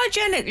was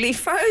cryogenically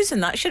frozen.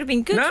 That should have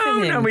been good for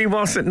him. No, he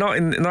wasn't. Not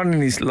in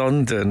his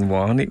London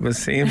one. It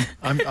was him.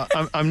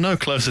 I'm no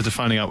closer to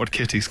finding out what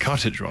Kitty's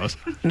cottage was.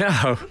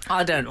 No,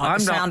 I don't like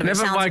the sound of it. Never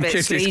Sounds a mind bit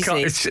Kitty's sleazy.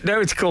 cottage. No,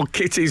 it's called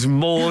Kitty's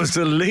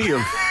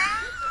Mausoleum.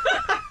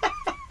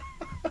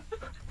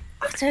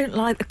 I don't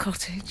like the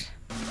cottage.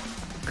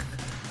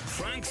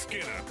 Frank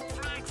Skinner.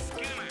 Frank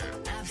Skinner.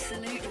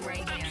 Absolute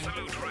Radio.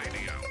 Absolute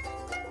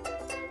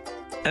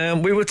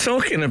Radio. We were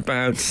talking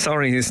about.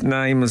 Sorry, his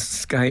name has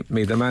escaped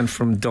me. The man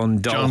from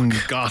Dundalk. John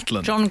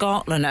Gartland, John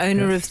Gartland,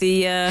 owner of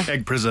the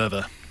egg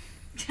preserver.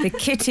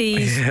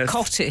 Kitty's Yes.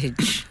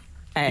 Cottage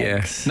egg.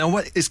 Yes. Now,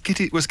 what is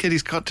Kitty? Was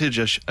Kitty's cottage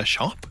a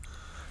shop?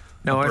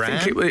 No, I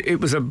brand? think it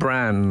was a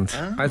brand.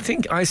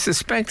 I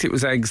suspect it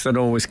was eggs that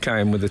always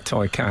came with a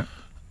toy cat.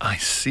 I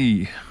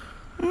see.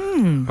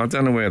 I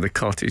don't know where the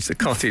cottage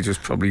was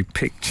probably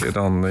pictured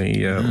on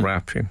the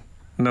wrapping.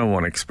 No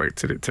one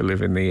expected it to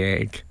live in the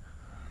egg.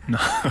 No.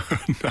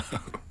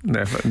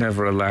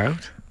 Never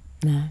allowed.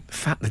 No. The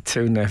fact the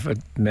two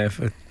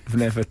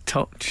never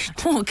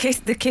touched. What,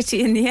 the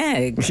kitty and the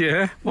egg?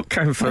 Yeah, what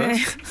came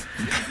first?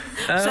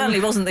 Certainly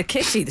wasn't the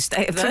kitty, the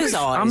state of those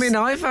eyes. I mean,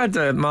 I've had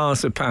a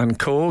marzipan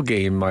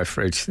corgi in my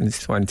fridge since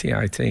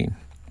 2018.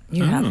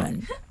 You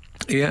haven't.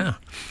 Yeah,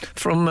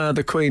 from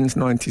the Queen's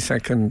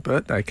 92nd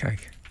birthday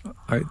cake.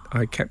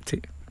 I kept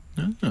it.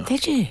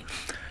 Did you?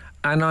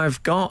 And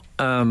I've got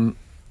an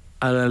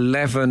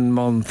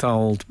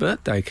 11-month-old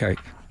birthday cake,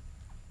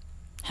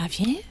 Have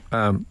you?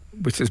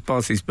 which is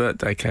Bozzy's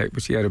birthday cake,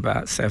 which he had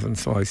about 7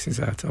 slices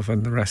out of,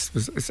 and the rest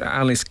was it's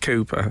Alice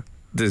Cooper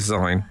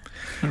design.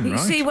 You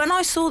see, when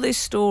I saw this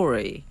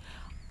story,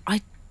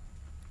 I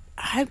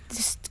hope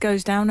this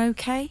goes down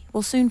okay.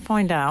 We'll soon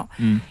find out.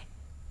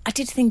 I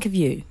did think of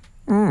you.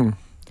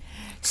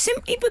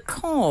 Simply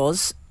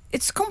because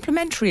it's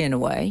complimentary in a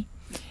way.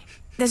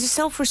 There's a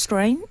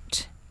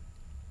self-restraint.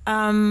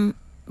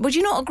 Would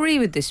you not agree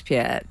with this,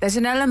 Pierre? There's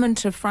an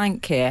element of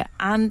Frank here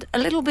and a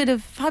little bit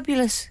of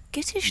fabulous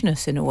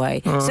gittishness in a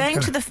way.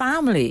 Saying to the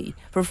family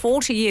for a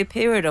 40-year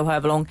period or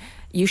however long,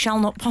 you shall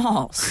not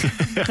pass.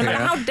 No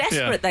matter how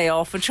desperate they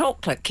are for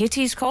chocolate.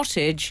 Kitty's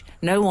Cottage,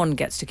 no one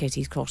gets to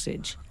Kitty's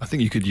Cottage. I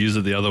think you could use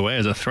it the other way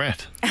as a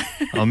threat.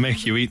 I'll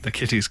make you eat the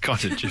Kitty's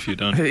cottage if you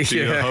don't do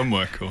your Yeah.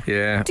 homework. Or...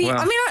 Yeah, Do you,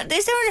 I mean,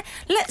 is there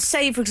let's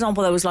say, for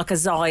example, there was like a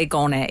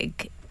Zygon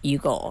egg you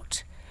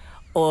got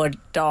or a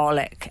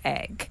Dalek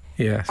egg.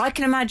 yes. I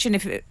can imagine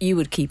if you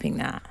were keeping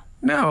that.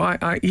 No,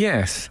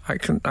 yes, I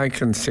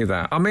can see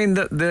that. I mean,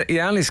 the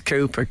Alice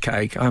Cooper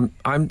cake.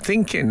 I'm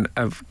thinking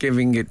of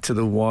giving it to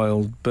the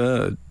wild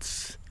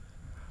birds.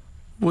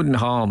 Wouldn't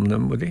harm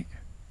them, would it?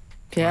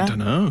 Yeah, I don't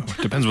know.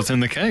 Depends what's in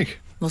the cake.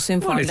 we'll soon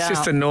Well, find it's out.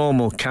 just a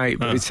normal cake,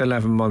 but it's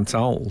 11 months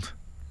old.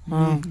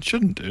 It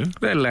shouldn't do.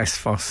 They're less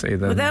fussy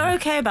than. But they're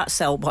okay about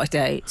sell-by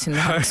dates in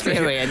my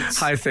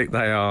experience. I think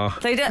they are.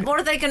 They don't. What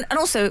are they going? And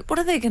also, what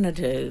are they going to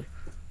do?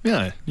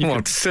 Yeah. You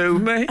What, sue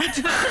me?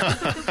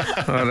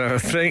 I don't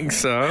think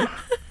so.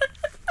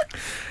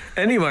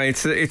 Anyway,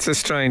 it's a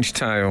strange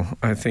tale.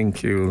 I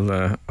think you'll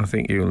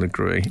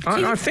agree.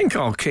 I think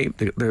I'll keep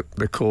the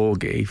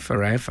corgi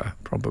forever,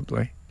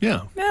 probably.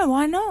 Yeah. Yeah,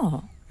 why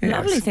not? Yes.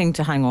 Lovely thing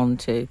to hang on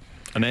to.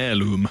 An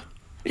heirloom.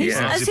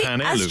 Yeah.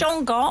 Marzipan As heirloom.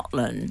 John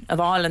Gartland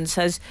of Ireland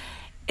says,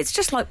 it's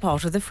just like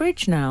part of the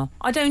fridge now.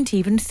 I don't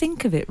even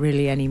think of it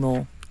really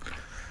anymore.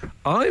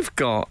 I've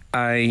got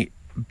a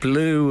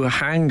blue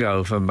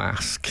hangover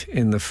mask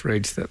in the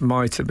fridge that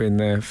might have been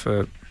there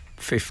for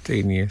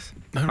 15 years.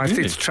 Oh, I think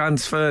really? it's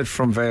transferred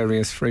from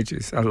various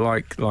fridges. I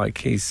like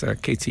his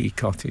kitty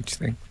cottage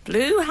thing.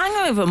 Blue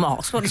hangover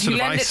mask. What, did Sort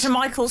you of lend it ice. to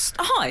Michael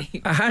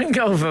Stipe? A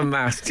hangover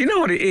mask. Do you know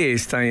what it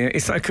is, Tanya?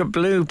 It's like a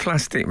blue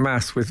plastic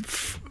mask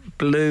with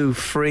blue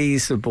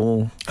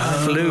freezable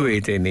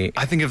fluid in it.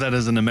 I think of that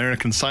as an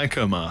American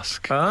Psycho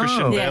mask. Oh.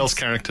 Christian Yes. Bale's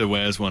character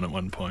wears one at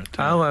one point.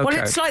 Oh, okay.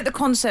 Well, it's like the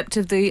concept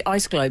of the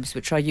ice globes,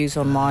 which I use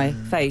on my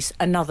face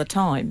another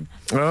time.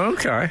 Oh,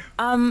 okay.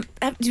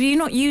 Do you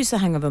not use the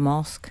hangover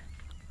mask?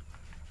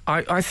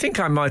 I think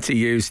I might have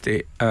used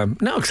it.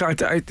 No, because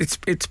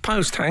it's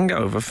post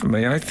hangover for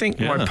me. I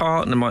think my Yeah.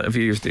 partner might have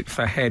used it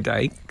for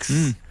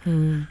headaches.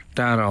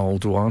 That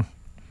old one.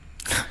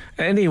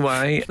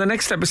 Anyway, the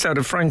next episode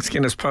of Frank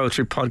Skinner's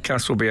Poetry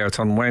Podcast will be out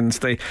on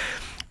Wednesday.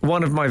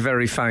 One of my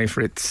very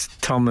favourites,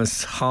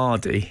 Thomas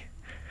Hardy.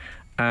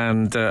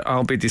 And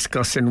I'll be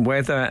discussing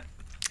whether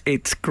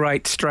it's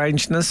great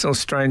strangeness or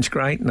strange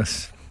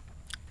greatness.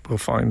 We'll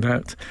find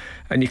out.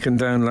 And you can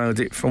download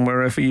it from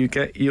wherever you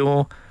get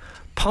your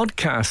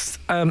podcasts.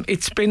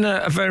 It's been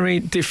a very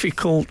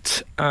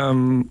difficult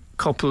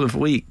couple of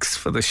weeks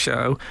for the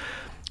show.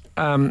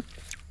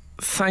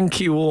 Thank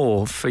you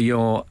all for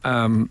your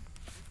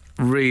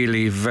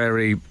really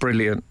very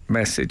brilliant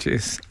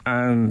messages,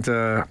 and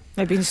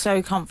They've been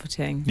so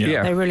comforting.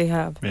 Yeah. They really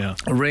have. Yeah.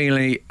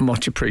 really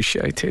much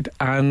appreciated.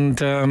 And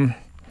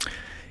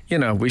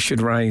we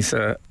should raise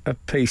a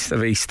piece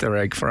of Easter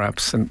egg for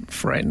absent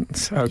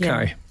friends. Okay,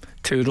 Yeah.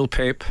 Toodle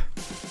pip.